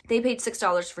watchers. They paid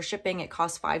 $6 for shipping. It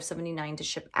cost $5.79 to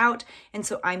ship out, and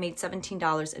so I made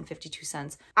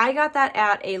 $17.52. I got that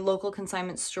at a local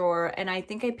consignment store, and I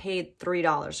think I paid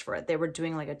 $3 for it. They were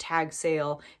doing like a tag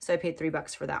sale, so I paid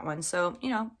 $3 for that one. So, you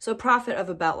know, so profit of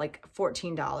about like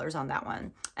 $14 on that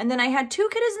one. And then I had two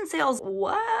Kidizen sales.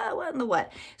 What in the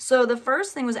what? So the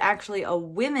first thing was actually a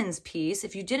women's piece.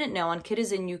 If you didn't know, on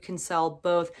Kidizen you can sell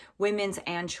both women's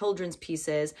and children's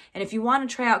pieces. And if you want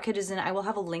to try out Kidizen, I will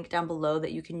have a link down below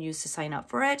that you can use to sign up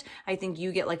for it. I think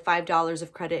you get like $5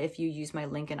 of credit if you use my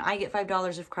link, and I get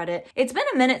 $5 of credit. It's been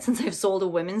a minute since I've sold a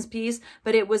women's piece,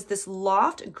 but it was this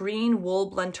loft green wool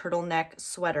blend turtleneck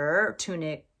sweater,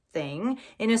 tunic thing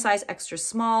in a size extra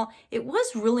small. It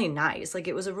was really nice. Like,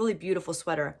 it was a really beautiful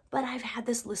sweater, but I've had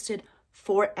this listed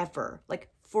forever, like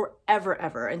forever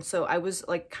ever. And so I was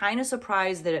like kind of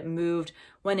surprised that it moved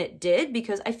when it did,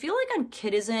 because I feel like on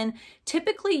Kidizen,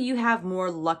 typically you have more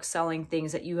luck selling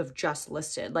things that you have just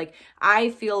listed. Like, I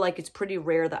feel like it's pretty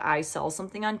rare that I sell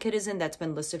something on Kidizen that's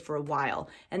been listed for a while.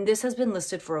 And this has been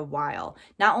listed for a while.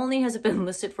 Not only has it been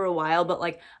listed for a while, but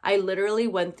like, I literally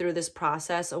went through this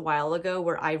process a while ago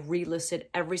where I relisted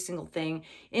every single thing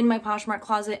in my Poshmark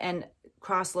closet and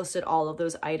cross-listed all of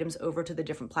those items over to the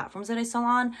different platforms that I sell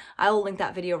on. I will link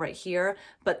that video right here,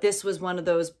 but this was one of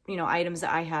those, you know, items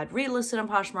that I had relisted on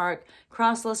Poshmark,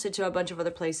 cross-listed to a bunch of other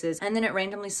places, and then it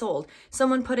randomly sold.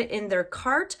 Someone put it in their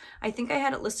cart. I think I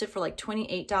had it listed for like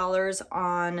 $28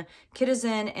 on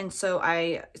Kidizen, and so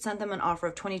I sent them an offer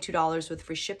of $22 with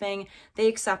free shipping. They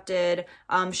accepted.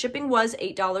 Shipping was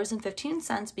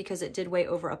 $8.15 because it did weigh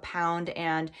over a pound,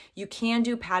 and you can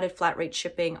do padded flat rate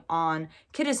shipping on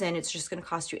Kidizen. It's just going to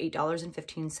cost you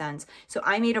 $8.15. So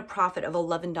I made a profit of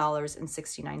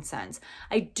 $11.69.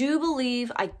 I do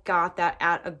believe I got that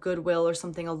at a Goodwill or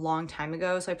something a long time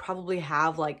ago. So I probably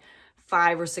have like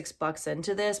 $5 or $6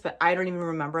 into this, but I don't even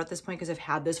remember at this point because I've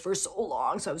had this for so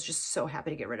long. So I was just so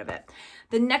happy to get rid of it.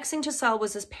 The next thing to sell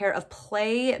was this pair of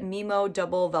Play Mimo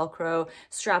double Velcro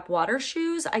strap water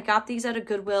shoes. I got these at a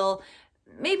Goodwill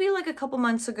maybe like a couple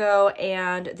months ago,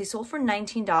 and they sold for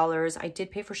 $19. I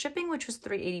did pay for shipping, which was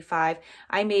 $3.85.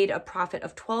 I made a profit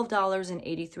of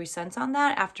 $12.83 on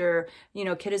that after, you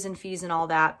know, Kidizen fees and all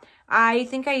that. I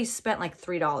think I spent like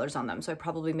 $3 on them, so I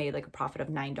probably made like a profit of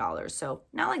 $9. So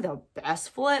not like the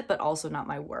best flip, but also not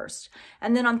my worst.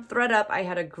 And then on thredUP, I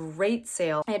had a great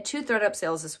sale. I had two thredUP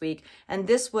sales this week, and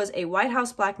this was a White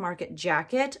House Black Market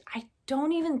jacket. I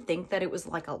don't even think that it was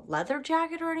like a leather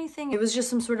jacket or anything. It was just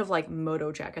some sort of like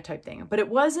moto jacket type thing, but it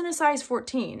was in a size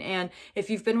 14. And if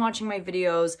you've been watching my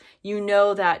videos, you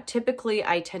know that typically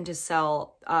I tend to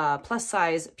sell plus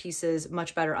size pieces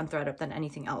much better on thredUP than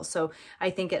anything else. So I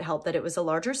think it helped that it was a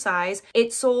larger size.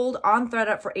 It sold on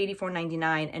thredUP for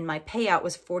 $84.99 and my payout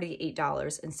was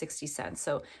 $48.60.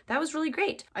 So that was really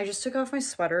great. I just took off my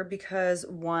sweater because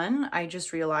one, I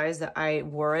just realized that I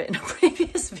wore it in a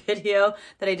previous video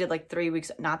that I did like 3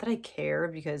 weeks. Not that I care,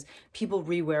 because people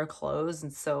rewear clothes,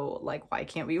 and so like, why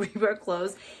can't we rewear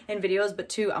clothes in videos? But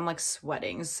two, I'm like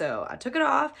sweating, so I took it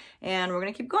off and we're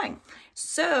gonna keep going.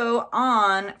 So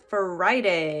on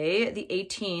Friday the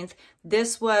 18th,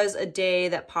 this was a day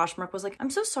that Poshmark was like,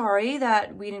 I'm so sorry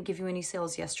that we didn't give you any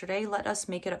sales yesterday. Let us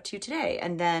make it up to you today.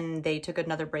 And then they took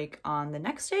another break on the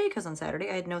next day, because on Saturday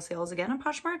I had no sales again on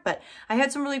Poshmark, but I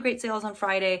had some really great sales on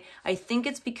Friday. I think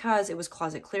it's because it was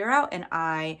closet clear out and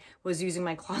I was using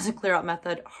my closet clear out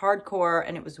method hardcore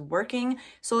and it was working.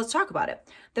 So let's talk about it.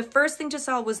 The first thing to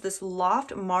sell was this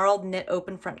loft marled knit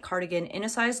open front cardigan in a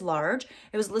size large.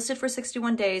 It was listed for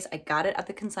 61 days. I got it at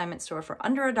the consignment store for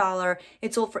under $1.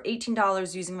 It sold for $18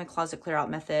 using my closet clear out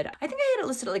method. I think I had it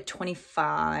listed at like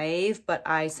 25, but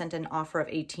I sent an offer of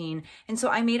 18. And so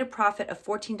I made a profit of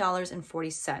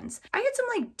 $14.40. I had some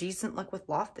like decent luck with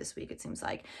loft this week, it seems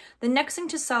like. The next thing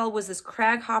to sell was this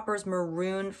Craghoppers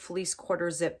maroon fleece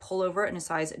quarter zip pullover in a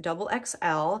size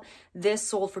XXL. This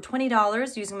sold for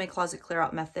 $20 using my closet clear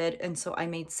out method. And so I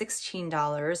made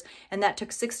 $16, and that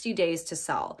took 60 days to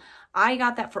sell. I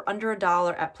got that for under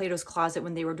 $1 at Plato's Closet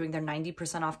when they were doing their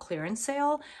 90% off clearance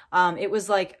sale. It was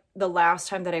like the last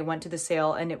time that I went to the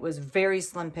sale, and it was very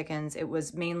slim pickings. It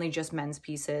was mainly just men's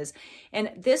pieces.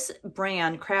 And this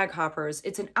brand, Craghoppers,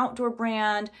 it's an outdoor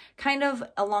brand, kind of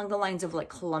along the lines of like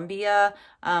Columbia.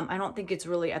 I don't think it's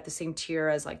really at the same tier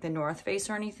as like the North Face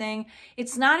or anything.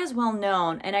 It's not as well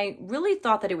known, and I really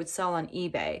thought that it would sell on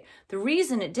eBay. The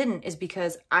reason it didn't is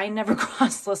because I never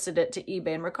cross-listed it to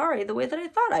eBay and Mercari the way that I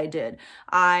thought I did.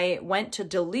 I went to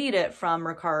delete it from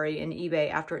Mercari and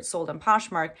eBay after it sold on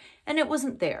Poshmark, and it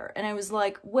wasn't there. And I was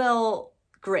like, well,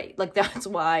 great. Like, that's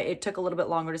why it took a little bit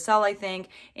longer to sell, I think.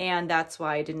 And that's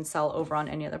why it didn't sell over on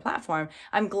any other platform.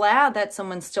 I'm glad that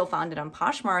someone still found it on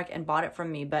Poshmark and bought it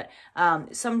from me. But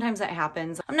sometimes that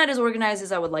happens. I'm not as organized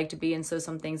as I would like to be. And so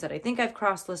some things that I think I've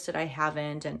cross-listed, I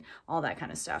haven't, and all that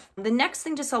kind of stuff. The next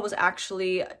thing to sell was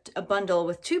actually a bundle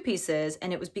with 2 pieces.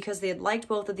 And it was because they had liked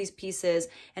both of these pieces.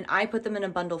 And I put them in a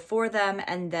bundle for them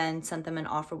and then sent them an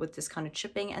offer with discounted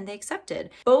shipping, and they accepted.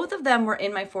 Both of them were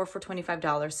in my 4 for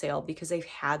 $25 sale because they've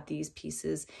had these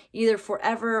pieces either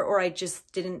forever, or I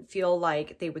just didn't feel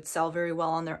like they would sell very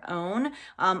well on their own.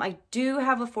 I do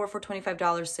have a 4 for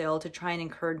 $25 sale to try and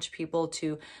encourage people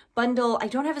to bundle. I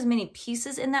don't have as many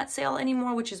pieces in that sale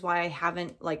anymore, which is why I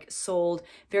haven't like sold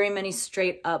very many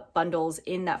straight up bundles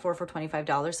in that 4 for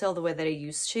 $25 sale the way that I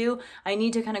used to. I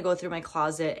need to kind of go through my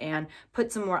closet and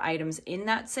put some more items in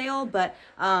that sale, but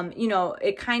you know,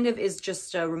 it kind of is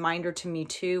just a reminder to me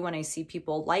too when I see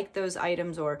people like those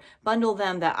items or bundle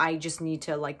them that I just need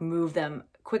to like move them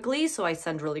quickly, so I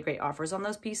send really great offers on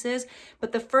those pieces.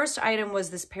 But the first item was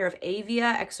this pair of Avia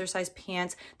exercise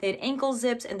pants. They had ankle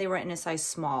zips and they were in a size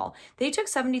small. They took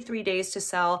 73 days to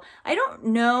sell. I don't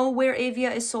know where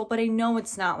Avia is sold, but I know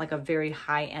it's not like a very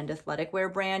high-end athletic wear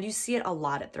brand. You see it a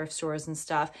lot at thrift stores and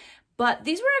stuff. But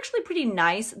these were actually pretty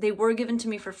nice. They were given to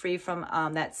me for free from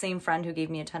that same friend who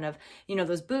gave me a ton of, you know,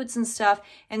 those boots and stuff.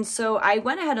 And so I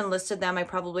went ahead and listed them. I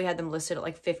probably had them listed at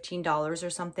like $15 or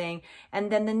something.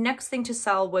 And then the next thing to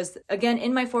sell was, again,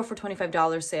 in my 4 for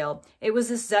 $25 sale, it was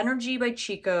this Zenergy by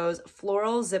Chico's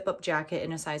floral zip-up jacket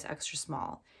in a size extra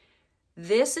small.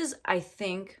 This is, I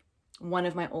think, one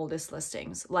of my oldest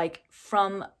listings, like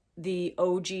from the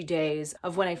OG days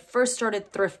of when I first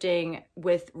started thrifting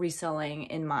with reselling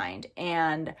in mind.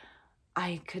 And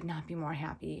I could not be more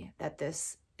happy that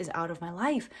this is out of my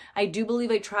life. I do believe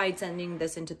I tried sending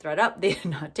this into thredUP. They did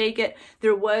not take it.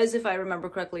 There was, if I remember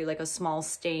correctly, like a small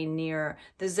stain near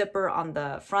the zipper on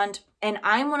the front. And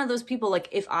I'm one of those people, like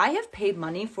if I have paid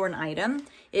money for an item,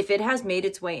 if it has made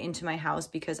its way into my house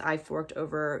because I forked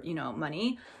over, you know,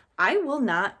 money, I will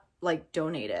not like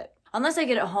donate it. Unless I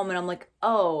get it home and I'm like,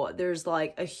 oh, there's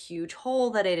like a huge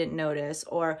hole that I didn't notice,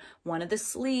 or one of the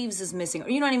sleeves is missing, or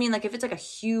you know what I mean? Like if it's like a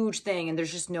huge thing and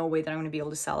there's just no way that I'm going to be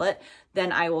able to sell it,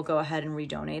 then I will go ahead and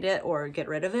redonate it or get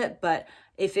rid of it. But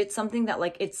if it's something that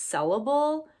like it's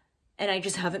sellable and I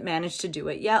just haven't managed to do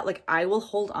it yet, like I will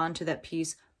hold on to that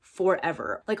piece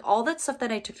forever. Like all that stuff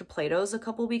that I took to Plato's a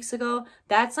couple weeks ago,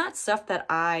 that's not stuff that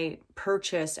I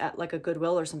purchased at like a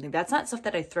Goodwill or something. That's not stuff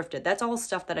that I thrifted. That's all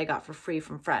stuff that I got for free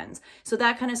from friends. So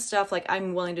that kind of stuff, like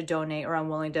I'm willing to donate or I'm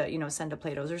willing to, you know, send to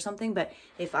Plato's or something. But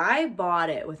if I bought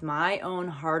it with my own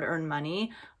hard-earned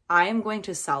money, I am going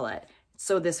to sell it.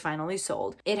 So this finally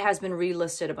sold. It has been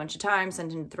relisted a bunch of times,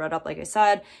 sent into thredUP, like I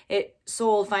said. It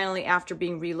sold finally after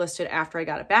being relisted after I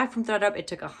got it back from thredUP. It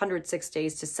took 106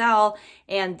 days to sell.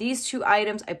 And these 2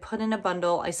 items I put in a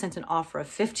bundle. I sent an offer of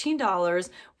 $15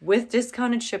 with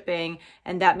discounted shipping,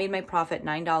 and that made my profit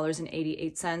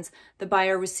 $9.88. The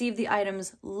buyer received the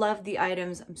items, loved the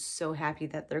items. I'm so happy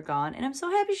that they're gone, and I'm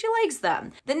so happy she likes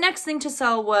them. The next thing to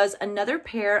sell was another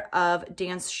pair of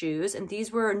dance shoes, and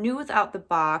these were new without the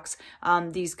box.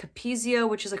 These Capizio,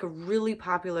 which is like a really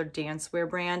popular dance wear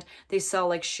brand. They sell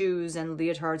like shoes and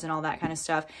leotards and all that kind of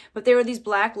stuff. But they were these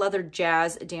black leather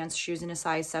jazz dance shoes in a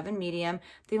size 7 medium.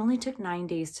 They only took 9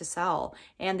 days to sell,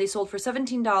 and they sold for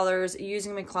 $17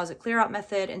 using my closet clear out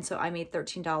method. And so I made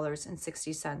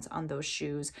 $13.60 on those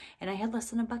shoes, and I had less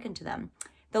than $1 into them.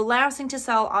 The last thing to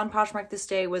sell on Poshmark this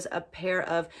day was a pair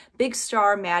of Big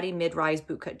Star Maddie mid-rise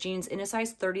bootcut jeans in a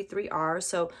size 33R,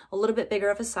 so a little bit bigger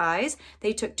of a size.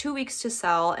 They took 2 weeks to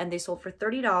sell, and they sold for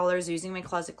 $30 using my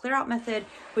closet clear out method,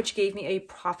 which gave me a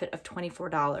profit of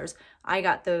 $24. I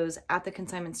got those at the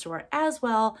consignment store as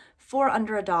well for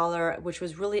under $1, which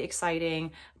was really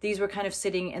exciting. These were kind of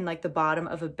sitting in like the bottom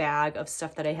of a bag of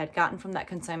stuff that I had gotten from that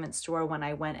consignment store when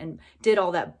I went and did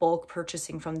all that bulk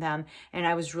purchasing from them. And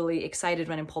I was really excited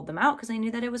when I pulled them out because I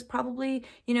knew that it was probably,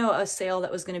 you know, a sale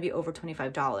that was going to be over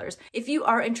 $25. If you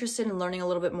are interested in learning a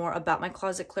little bit more about my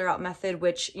closet clear out method,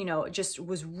 which, you know, just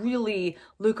was really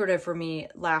lucrative for me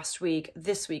last week,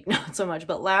 this week, not so much,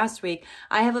 but last week,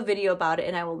 I have a video about it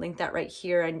and I will link that right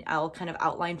here and I'll kind of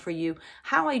outline for you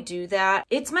how I do that.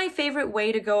 It's my favorite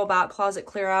way to go about closet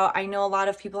clear out. I know a lot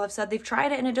of people have said they've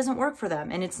tried it and it doesn't work for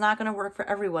them, and it's not going to work for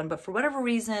everyone, but for whatever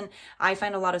reason, I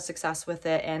find a lot of success with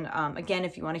it. And again,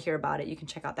 if you want to hear about it, you can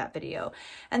check out that video.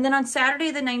 And then on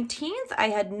Saturday the 19th, I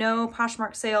had no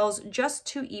Poshmark sales, just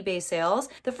 2 eBay sales.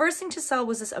 The first thing to sell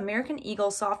was this American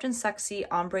Eagle Soft and Sexy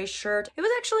ombre shirt. It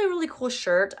was actually a really cool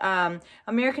shirt.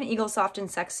 American Eagle Soft and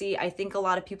Sexy, I think a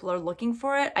lot of people are looking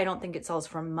for it. I don't think it sells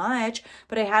for much,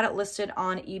 but I had it listed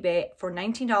on eBay for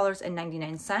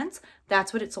 $19.99.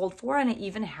 That's what it sold for, and it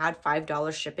even had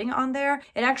 $5 shipping on there.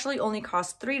 It actually only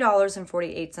cost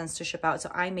 $3.48 to ship out, so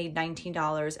I made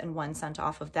 $19.01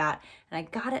 off of that, and I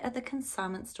got it at the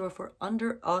consignment store for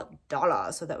under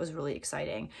 $1, so that was really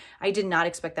exciting. I did not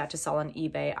expect that to sell on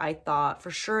eBay. I thought for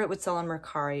sure it would sell on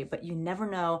Mercari, but you never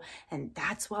know, and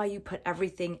that's why you put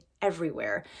everything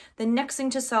everywhere. The next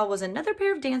thing to sell was another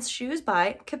pair of dance shoes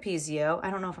by Kidizen. I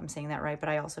don't know if I'm saying that right, but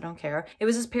I also don't care. It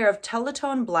was this pair of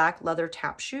Teletone black leather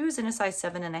tap shoes in a size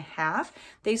 7.5.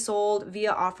 They sold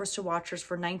via offers to watchers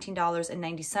for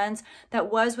 $19.90.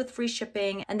 That was with free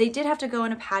shipping, and they did have to go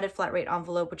in a padded flat rate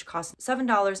envelope, which cost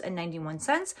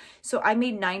 $7.91. So I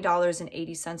made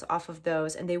 $9.80 off of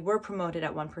those, and they were promoted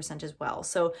at 1% as well.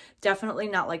 So definitely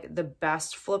not like the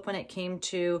best flip when it came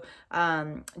to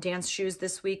dance shoes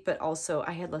this week, but also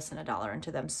I had less than $1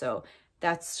 into them, so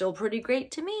that's still pretty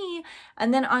great to me.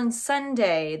 And then on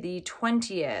Sunday, the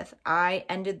 20th, I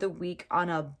ended the week on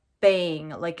a bang.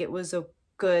 Like, it was a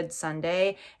good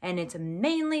Sunday, and it's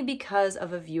mainly because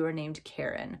of a viewer named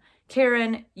Karen.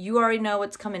 Karen, you already know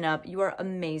what's coming up. You are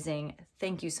amazing.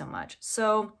 Thank you so much.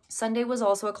 So Sunday was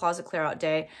also a closet clear out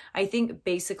day. I think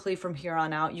basically from here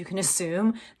on out, you can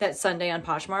assume that Sunday on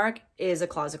Poshmark is a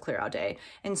closet clear out day.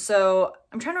 And so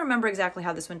I'm trying to remember exactly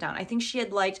how this went down. I think she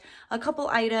had liked a couple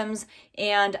items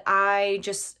and I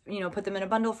just, you know, put them in a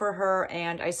bundle for her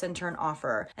and I sent her an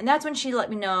offer. And that's when she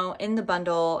let me know in the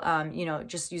bundle, you know,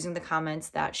 just using the comments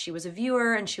that she was a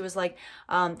viewer, and she was like,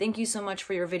 thank you so much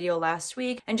for your video last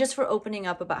week and just for opening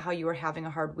up about how you were having a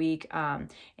hard week.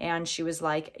 And she was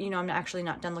like, you know, I'm actually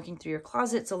not done looking through your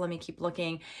closet, so let me keep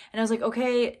looking. And I was like,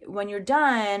 okay, when you're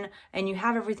done and you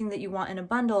have everything that you want in a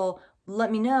bundle,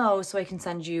 let me know so I can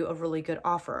send you a really good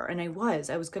offer. And I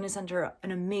was going to send her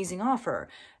an amazing offer.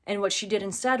 And what she did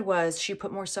instead was she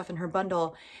put more stuff in her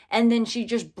bundle and then she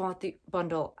just bought the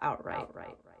bundle outright.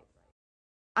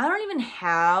 I don't even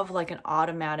have like an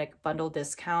automatic bundle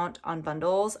discount on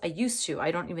bundles. I used to.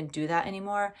 I don't even do that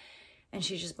anymore. And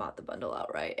she just bought the bundle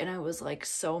outright. And I was like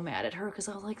so mad at her because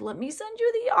I was like, let me send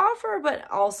you the offer. But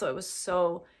also I was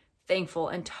so thankful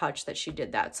and touched that she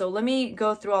did that. So let me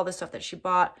go through all the stuff that she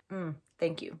bought.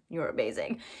 Thank you. You're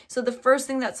amazing. So the first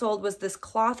thing that sold was this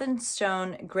cloth and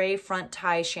stone gray front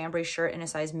tie chambray shirt in a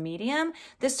size medium.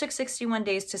 This took 61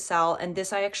 days to sell, and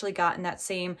this I actually got in that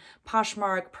same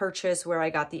Poshmark purchase where I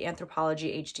got the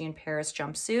Anthropologie HD in Paris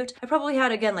jumpsuit. I probably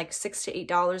had, again, like $6 to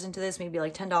 $8 into this, maybe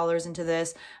like $10 into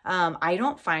this. I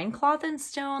don't find cloth and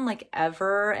stone like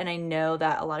ever, and I know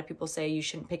that a lot of people say you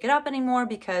shouldn't pick it up anymore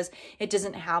because it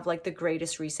doesn't have like the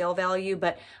greatest resale value,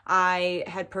 but I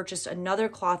had purchased another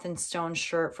cloth and stone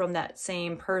shirt from that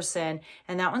same person,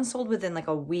 and that one sold within like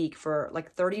a week for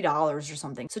like $30 or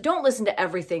something. So don't listen to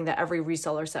everything that every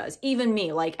reseller says. Even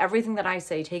me, like everything that I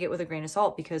say, take it with a grain of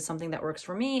salt, because something that works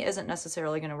for me isn't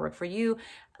necessarily going to work for you.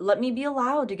 Let me be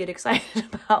allowed to get excited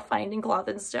about finding cloth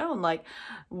and stone. Like,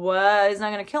 what is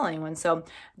not going to kill anyone? So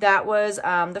that was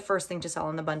the first thing to sell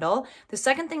in the bundle. The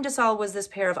second thing to sell was this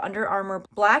pair of Under Armour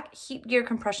black heat gear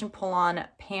compression pull-on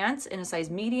pants in a size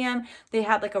medium. They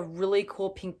had like a really cool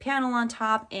pink panel on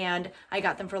top, and I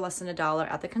got them for less than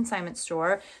 $1 at the consignment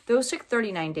store. Those took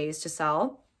 39 days to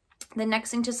sell. The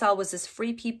next thing to sell was this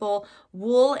Free People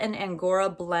wool and Angora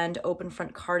blend open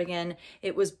front cardigan.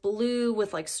 It was blue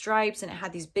with like stripes and it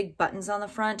had these big buttons on the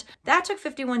front. That took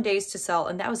 51 days to sell,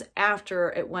 and that was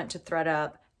after it went to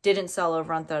thredUP. Didn't sell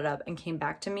over on thredUP and came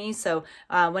back to me. So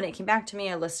when it came back to me,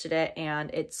 I listed it and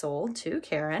it sold to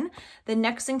Karen. The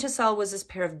next thing to sell was this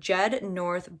pair of Jed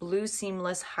North blue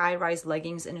seamless high-rise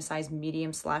leggings in a size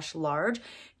medium/large.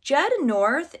 Jed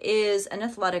North is an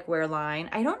athletic wear line.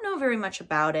 I don't know very much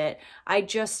about it. I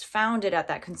just found it at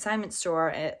that consignment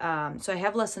store. So I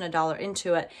have less than $1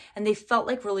 into it, and they felt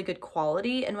like really good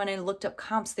quality. And when I looked up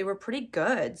comps, they were pretty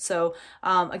good. So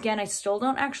again, I still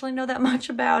don't actually know that much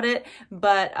about it,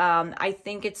 but I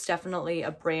think it's definitely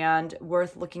a brand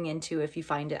worth looking into if you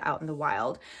find it out in the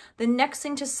wild. The next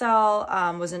thing to sell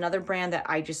was another brand that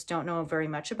I just don't know very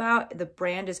much about. The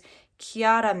brand is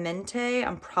Chiaramente.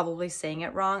 I'm probably saying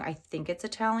it wrong. I think it's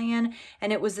Italian.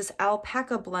 And it was this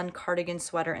alpaca blend cardigan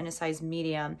sweater in a size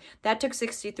medium. That took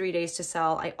 63 days to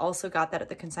sell. I also got that at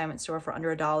the consignment store for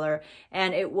under $1.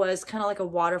 And it was kind of like a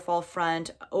waterfall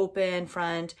front, open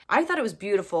front. I thought it was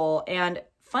beautiful. And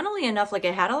funnily enough, like,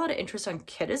 it had a lot of interest on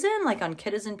Kidizen. Like, on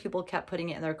Kidizen, people kept putting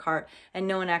it in their cart and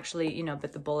no one actually, you know,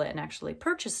 bit the bullet and actually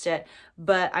purchased it.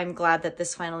 But I'm glad that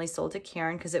this finally sold to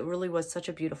Karen because it really was such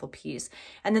a beautiful piece.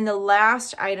 And then the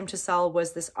last item to sell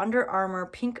was this Under Armour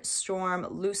Pink Storm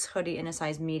loose hoodie in a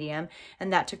size medium.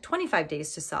 And that took 25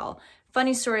 days to sell.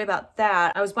 Funny story about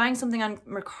that. I was buying something on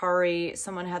Mercari.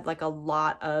 Someone had like a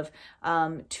lot of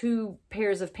 2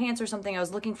 pairs of pants or something. I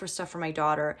was looking for stuff for my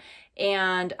daughter.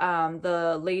 And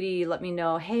the lady let me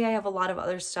know, hey, I have a lot of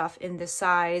other stuff in this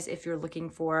size if you're looking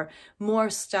for more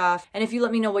stuff. And if you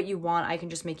let me know what you want, I can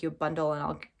just make you a bundle and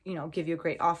I'll, you know, give you a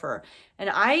great offer. And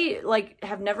I like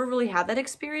have never really had that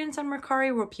experience on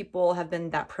Mercari where people have been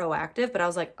that proactive, but I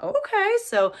was like, oh, okay.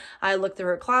 So I looked through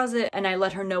her closet and I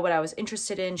let her know what I was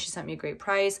interested in. She sent me a great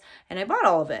price and I bought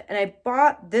all of it. And I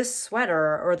bought this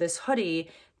sweater or this hoodie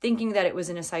thinking that it was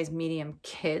in a size medium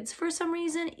kids for some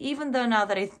reason, even though now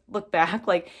that I look back,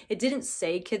 like, it didn't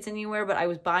say kids anywhere, but I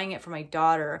was buying it for my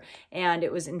daughter and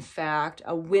it was in fact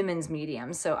a women's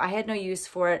medium. So I had no use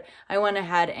for it. I went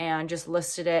ahead and just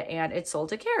listed it and it sold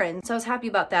to Karen. So I was happy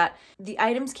about that. The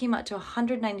items came out to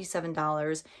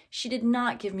 $197. She did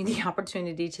not give me the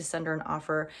opportunity to send her an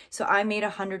offer. So I made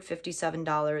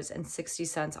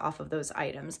 $157.60 off of those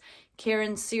items.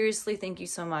 Karen, seriously, thank you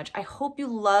so much. I hope you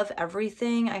love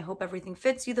everything. I hope everything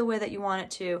fits you the way that you want it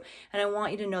to. And I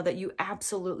want you to know that you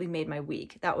absolutely made my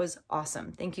week. That was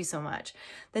awesome. Thank you so much.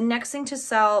 The next thing to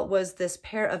sell was this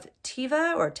pair of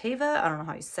Teva, I don't know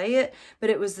how you say it, but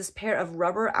it was this pair of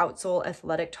rubber outsole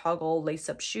athletic toggle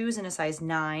lace-up shoes in a size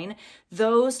 9.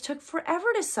 Those took forever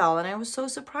to sell, and I was so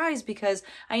surprised because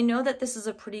I know that this is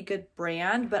a pretty good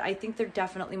brand, but I think they're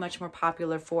definitely much more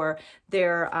popular for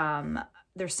their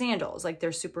sandals, like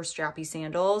their super strappy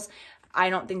sandals. I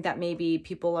don't think that maybe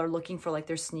people are looking for like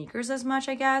their sneakers as much,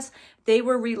 I guess. They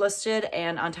were relisted,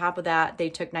 and on top of that, they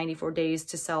took 94 days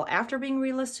to sell after being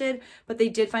relisted, but they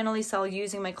did finally sell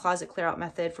using my closet clear out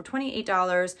method for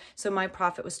 $28, so my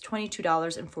profit was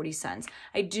 $22.40.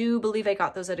 I do believe I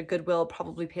got those at a Goodwill,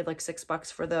 probably paid like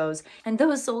 $6 for those, and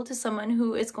those sold to someone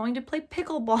who is going to play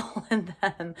pickleball in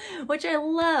them, which I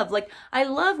love. Like, I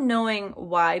love knowing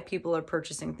why people are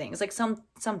purchasing things. Like, some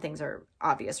things are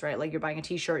obvious, right? Like, you're buying a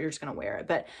t-shirt, you're just gonna wear it.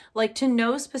 But like, to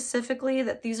know specifically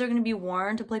that these are gonna be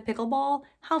worn to play pickleball,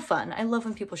 how fun. I love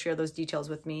when people share those details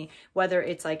with me, whether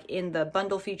it's like in the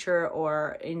bundle feature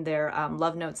or in their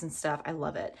love notes and stuff. I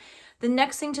love it. The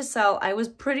next thing to sell, I was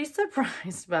pretty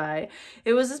surprised by.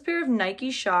 It was this pair of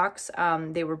Nike Shox.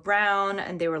 They were brown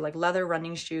and they were like leather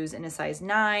running shoes in a size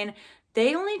 9.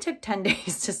 They only took 10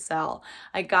 days to sell.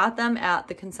 I got them at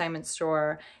the consignment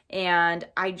store and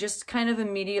I just kind of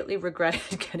immediately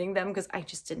regretted getting them because I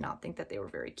just did not think that they were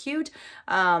very cute.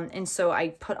 And so I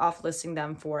put off listing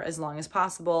them for as long as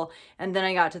possible. And then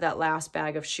I got to that last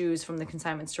bag of shoes from the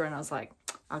consignment store and I was like,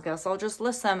 I guess I'll just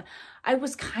list them. I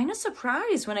was kind of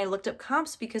surprised when I looked up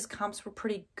comps because comps were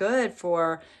pretty good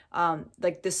for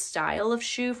like this style of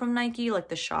shoe from Nike, like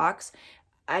the Shox.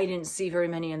 I didn't see very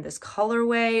many in this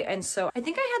colorway. And so I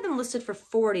think I had them listed for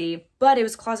 $40, but it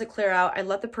was closet clear out. I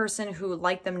let the person who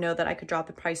liked them know that I could drop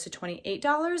the price to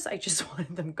 $28. I just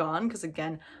wanted them gone because,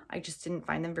 again, I just didn't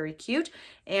find them very cute.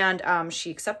 And she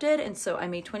accepted. And so I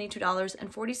made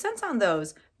 $22.40 on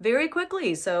those very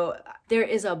quickly. So there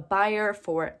is a buyer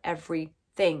for every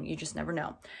thing. You just never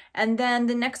know. And then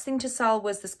the next thing to sell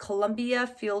was this Columbia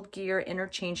Field Gear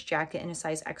interchange jacket in a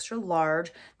size extra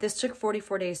large. This took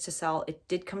 44 days to sell. It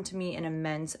did come to me in a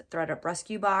men's thredUP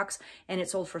rescue box and it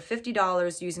sold for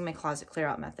 $50 using my closet clear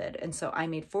out method. And so I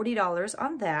made $40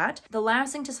 on that. The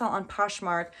last thing to sell on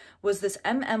Poshmark was this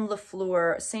MM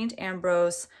LaFleur St.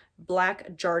 Ambrose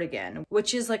black jardigan,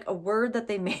 which is like a word that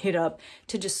they made up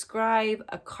to describe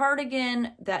a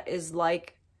cardigan that is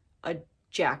like a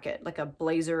jacket, like a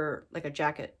blazer, like a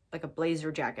jacket, like a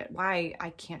blazer jacket. Why? I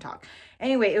can't talk.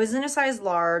 Anyway, it was in a size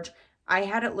large. I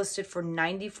had it listed for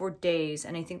 94 days.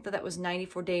 And I think that that was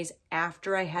 94 days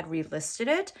after I had relisted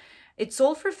it. It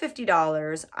sold for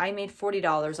 $50. I made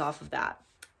 $40 off of that.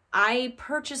 I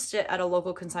purchased it at a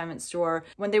local consignment store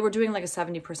when they were doing like a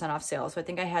 70% off sale. So I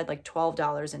think I had like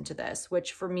 $12 into this,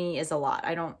 which for me is a lot.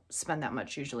 I don't spend that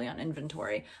much usually on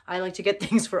inventory. I like to get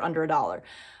things for under $1.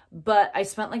 But I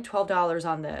spent like $12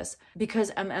 on this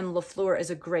because LaFleur is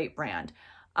a great brand.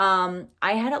 I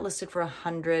had it listed for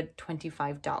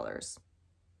 $125.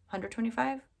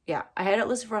 $125? Yeah, I had it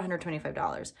listed for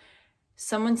 $125.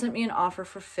 Someone sent me an offer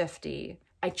for $50.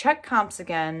 I checked comps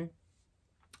again.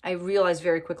 I realized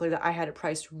very quickly that I had it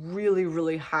priced really,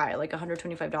 really high. Like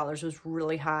 $125 was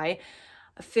really high.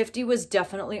 50 was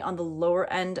definitely on the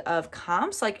lower end of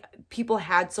comps. Like people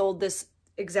had sold this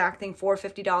exact thing for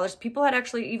 $50. People had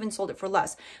actually even sold it for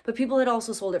less, but people had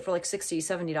also sold it for like $60,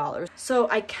 $70. So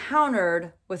I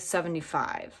countered with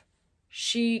 75.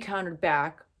 She countered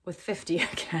back with 50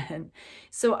 again.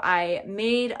 So I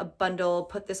made a bundle,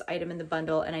 put this item in the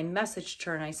bundle, and I messaged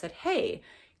her and I said, hey,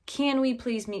 can we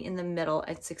please meet in the middle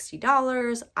at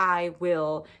 $60? I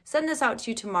will send this out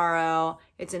to you tomorrow.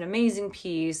 It's an amazing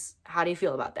piece. How do you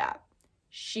feel about that?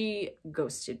 She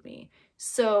ghosted me.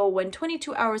 So when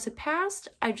 22 hours had passed,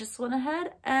 I just went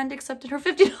ahead and accepted her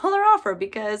 $50 offer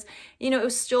because, you know, it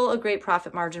was still a great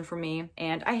profit margin for me.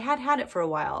 And I had it for a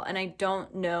while. And I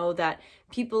don't know that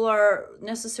people are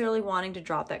necessarily wanting to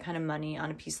drop that kind of money on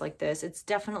a piece like this. It's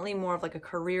definitely more of like a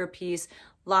career piece.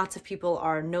 Lots of people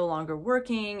are no longer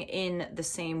working in the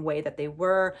same way that they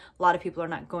were. A lot of people are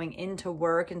not going into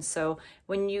work. And so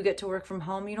when you get to work from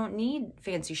home, you don't need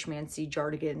fancy schmancy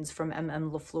jardigans from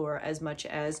LaFleur as much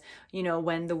as, you know,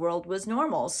 when the world was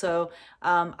normal. So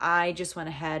I just went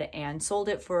ahead and sold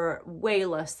it for way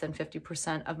less than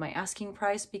 50% of my asking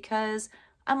price because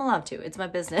I'm allowed to. It's my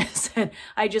business and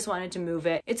I just wanted to move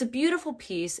it. It's a beautiful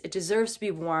piece. It deserves to be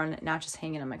worn, not just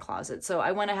hanging in my closet. So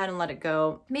I went ahead and let it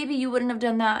go. Maybe you wouldn't have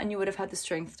done that and you would have had the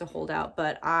strength to hold out,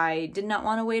 but I did not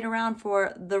want to wait around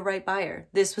for the right buyer.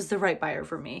 This was the right buyer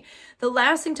for me. The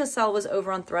last thing to sell was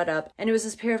over on thredUP, and it was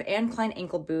this pair of Anne Klein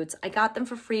ankle boots. I got them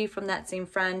for free from that same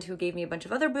friend who gave me a bunch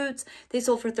of other boots. They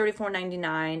sold for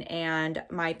 $34.99 and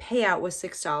my payout was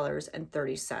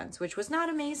 $6.30, which was not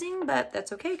amazing, but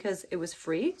that's okay because it was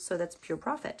free. So that's pure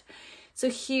profit. So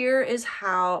here is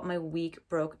how my week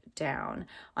broke down.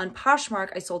 On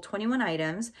Poshmark, I sold 21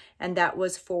 items, and that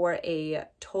was for a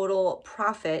total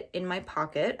profit in my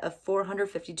pocket of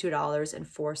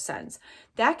 $452.04.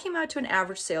 That came out to an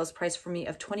average sales price for me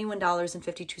of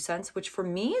 $21.52, which for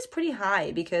me is pretty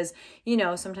high because, you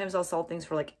know, sometimes I'll sell things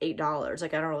for like $8.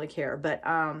 Like I don't really care, but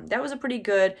that was a pretty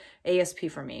good ASP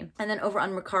for me. And then over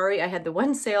on Mercari, I had the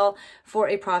one sale for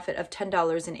a profit of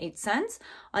 $10.08.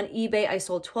 On eBay, I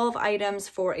sold 12 items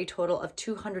for a total of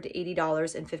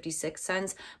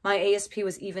 $280.56. My ASP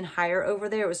was even higher over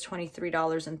there. It was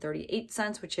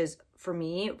 $23.38, which is for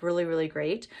me really, really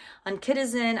great. On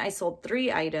Kidizen, I sold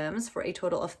 3 items for a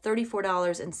total of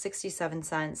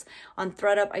 $34.67. On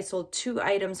thredUP, I sold 2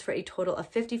 items for a total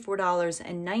of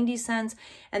 $54.90.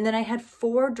 And then I had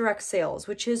 4 direct sales,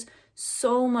 which is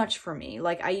so much for me.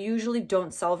 Like I usually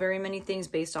don't sell very many things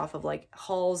based off of like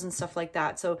hauls and stuff like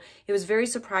that. So it was very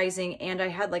surprising, and I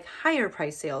had like higher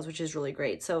price sales, which is really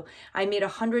great. So I made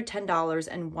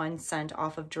 $110.01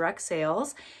 off of direct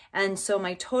sales. And so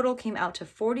my total came out to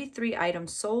 43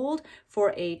 items sold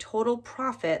for a total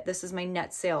profit. This is my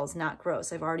net sales, not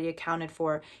gross. I've already accounted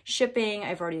for shipping.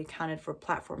 I've already accounted for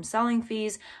platform selling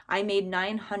fees. I made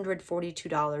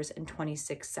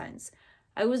 $942.26.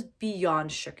 I was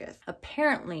beyond shooketh.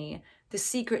 Apparently, the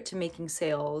secret to making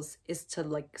sales is to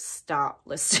like stop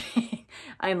listing.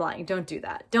 I'm lying. Don't do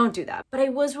that. Don't do that. But I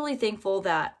was really thankful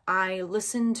that I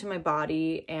listened to my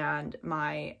body and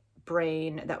my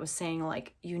brain that was saying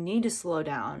like, you need to slow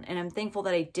down. And I'm thankful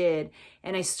that I did.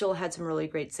 And I still had some really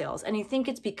great sales. And I think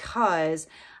it's because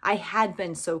I had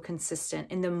been so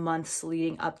consistent in the months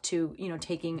leading up to, you know,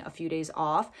 taking a few days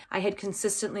off. I had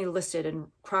consistently listed and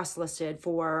cross-listed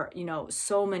for, you know,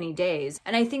 so many days.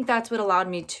 And I think that's what allowed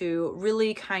me to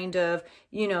really kind of,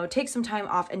 you know, take some time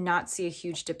off and not see a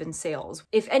huge dip in sales.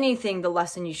 If anything, the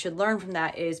lesson you should learn from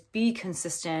that is be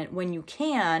consistent when you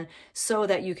can so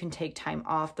that you can take time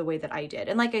off the way that I did.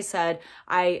 And like I said,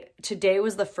 today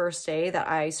was the first day that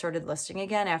I started listing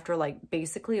again after like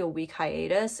basically a week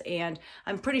hiatus. And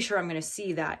I'm pretty sure I'm going to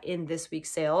see that in this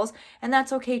week's sales. And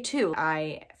that's okay too.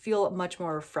 I feel much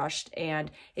more refreshed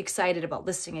and excited about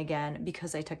listing again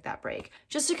because I took that break.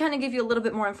 Just to kind of give you a little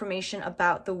bit more information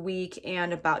about the week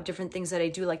and about different things that that I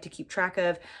do like to keep track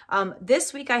of.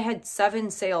 This week I had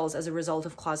 7 sales as a result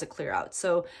of closet clear out.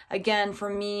 So again, for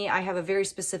me, I have a very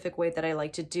specific way that I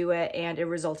like to do it, and it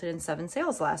resulted in 7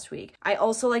 sales last week. I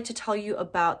also like to tell you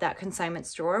about that consignment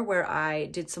store where I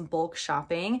did some bulk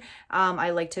shopping. I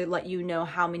like to let you know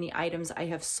how many items I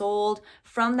have sold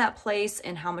from that place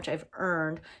and how much I've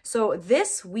earned. So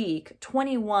this week,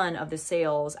 21 of the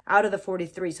sales out of the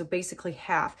 43, so basically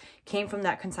half, came from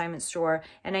that consignment store,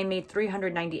 and I made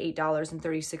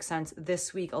 $398.36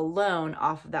 this week alone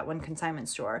off of that one consignment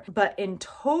store. But in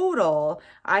total,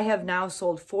 I have now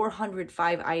sold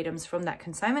 405 items from that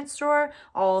consignment store,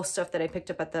 all stuff that I picked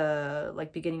up at the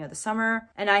beginning of the summer,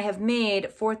 and I have made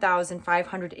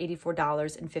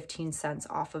 $4,584.15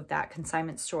 off of that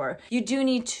consignment store. You do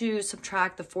need to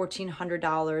subtract the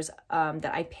 $1,400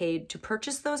 that I paid to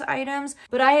purchase those items,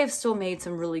 but I have still made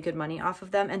some really good money off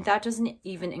of them, and that doesn't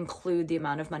even include the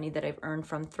amount of money that I've earned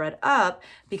from thredUP,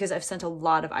 because I've sent a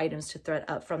lot of items to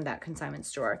thredUP from that consignment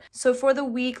store. So for the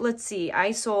week, let's see,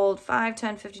 I sold 5,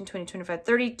 10, 15, 20, 25,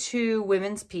 32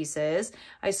 women's pieces.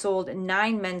 I sold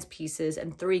 9 men's pieces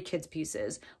and 3 kids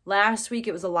pieces. Last week,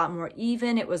 it was a lot more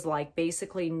even. It was like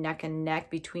basically neck and neck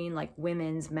between like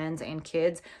women's, men's, and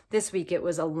kids. This week, it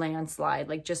was a landslide.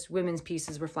 Like just women's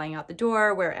pieces were flying out the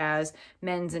door, whereas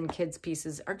men's and kids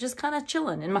pieces are just kind of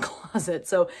chilling in my closet.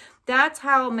 So that's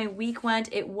how my week went.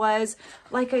 It was,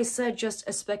 like I said, just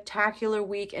a spectacular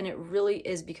week, and it really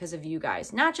is because of you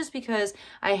guys. Not just because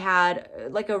I had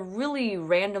like a really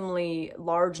randomly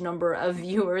large number of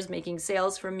viewers making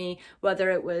sales from me,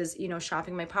 whether it was, you know,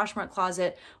 shopping my Poshmark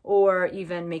closet or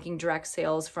even making direct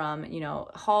sales from, you know,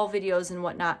 haul videos and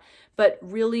whatnot. But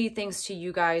really thanks to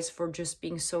you guys for just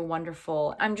being so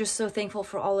wonderful. I'm just so thankful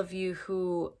for all of you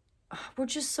who were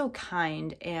just so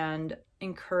kind and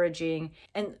encouraging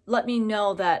and let me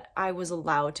know that I was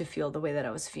allowed to feel the way that I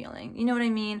was feeling. You know what I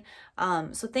mean?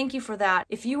 So thank you for that.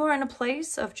 If you are in a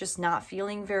place of just not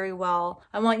feeling very well,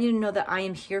 I want you to know that I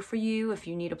am here for you. If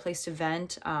you need a place to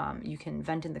vent, you can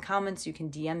vent in the comments. You can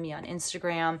DM me on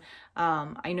Instagram.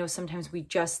 I know sometimes we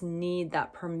just need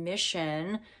that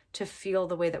permission to feel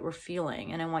the way that we're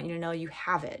feeling. And I want you to know you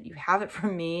have it. You have it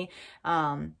from me.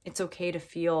 It's okay to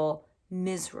feel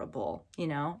miserable, you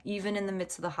know, even in the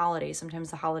midst of the holidays.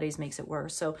 Sometimes the holidays makes it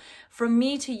worse. So from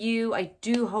me to you, I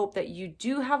do hope that you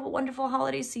do have a wonderful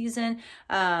holiday season.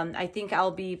 I think I'll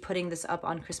be putting this up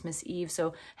on Christmas Eve.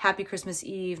 So happy Christmas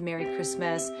Eve, Merry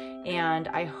Christmas. And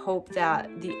I hope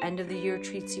that the end of the year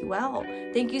treats you well.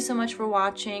 Thank you so much for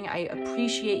watching. I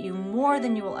appreciate you more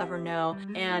than you will ever know.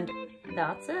 And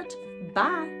that's it.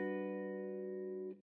 Bye.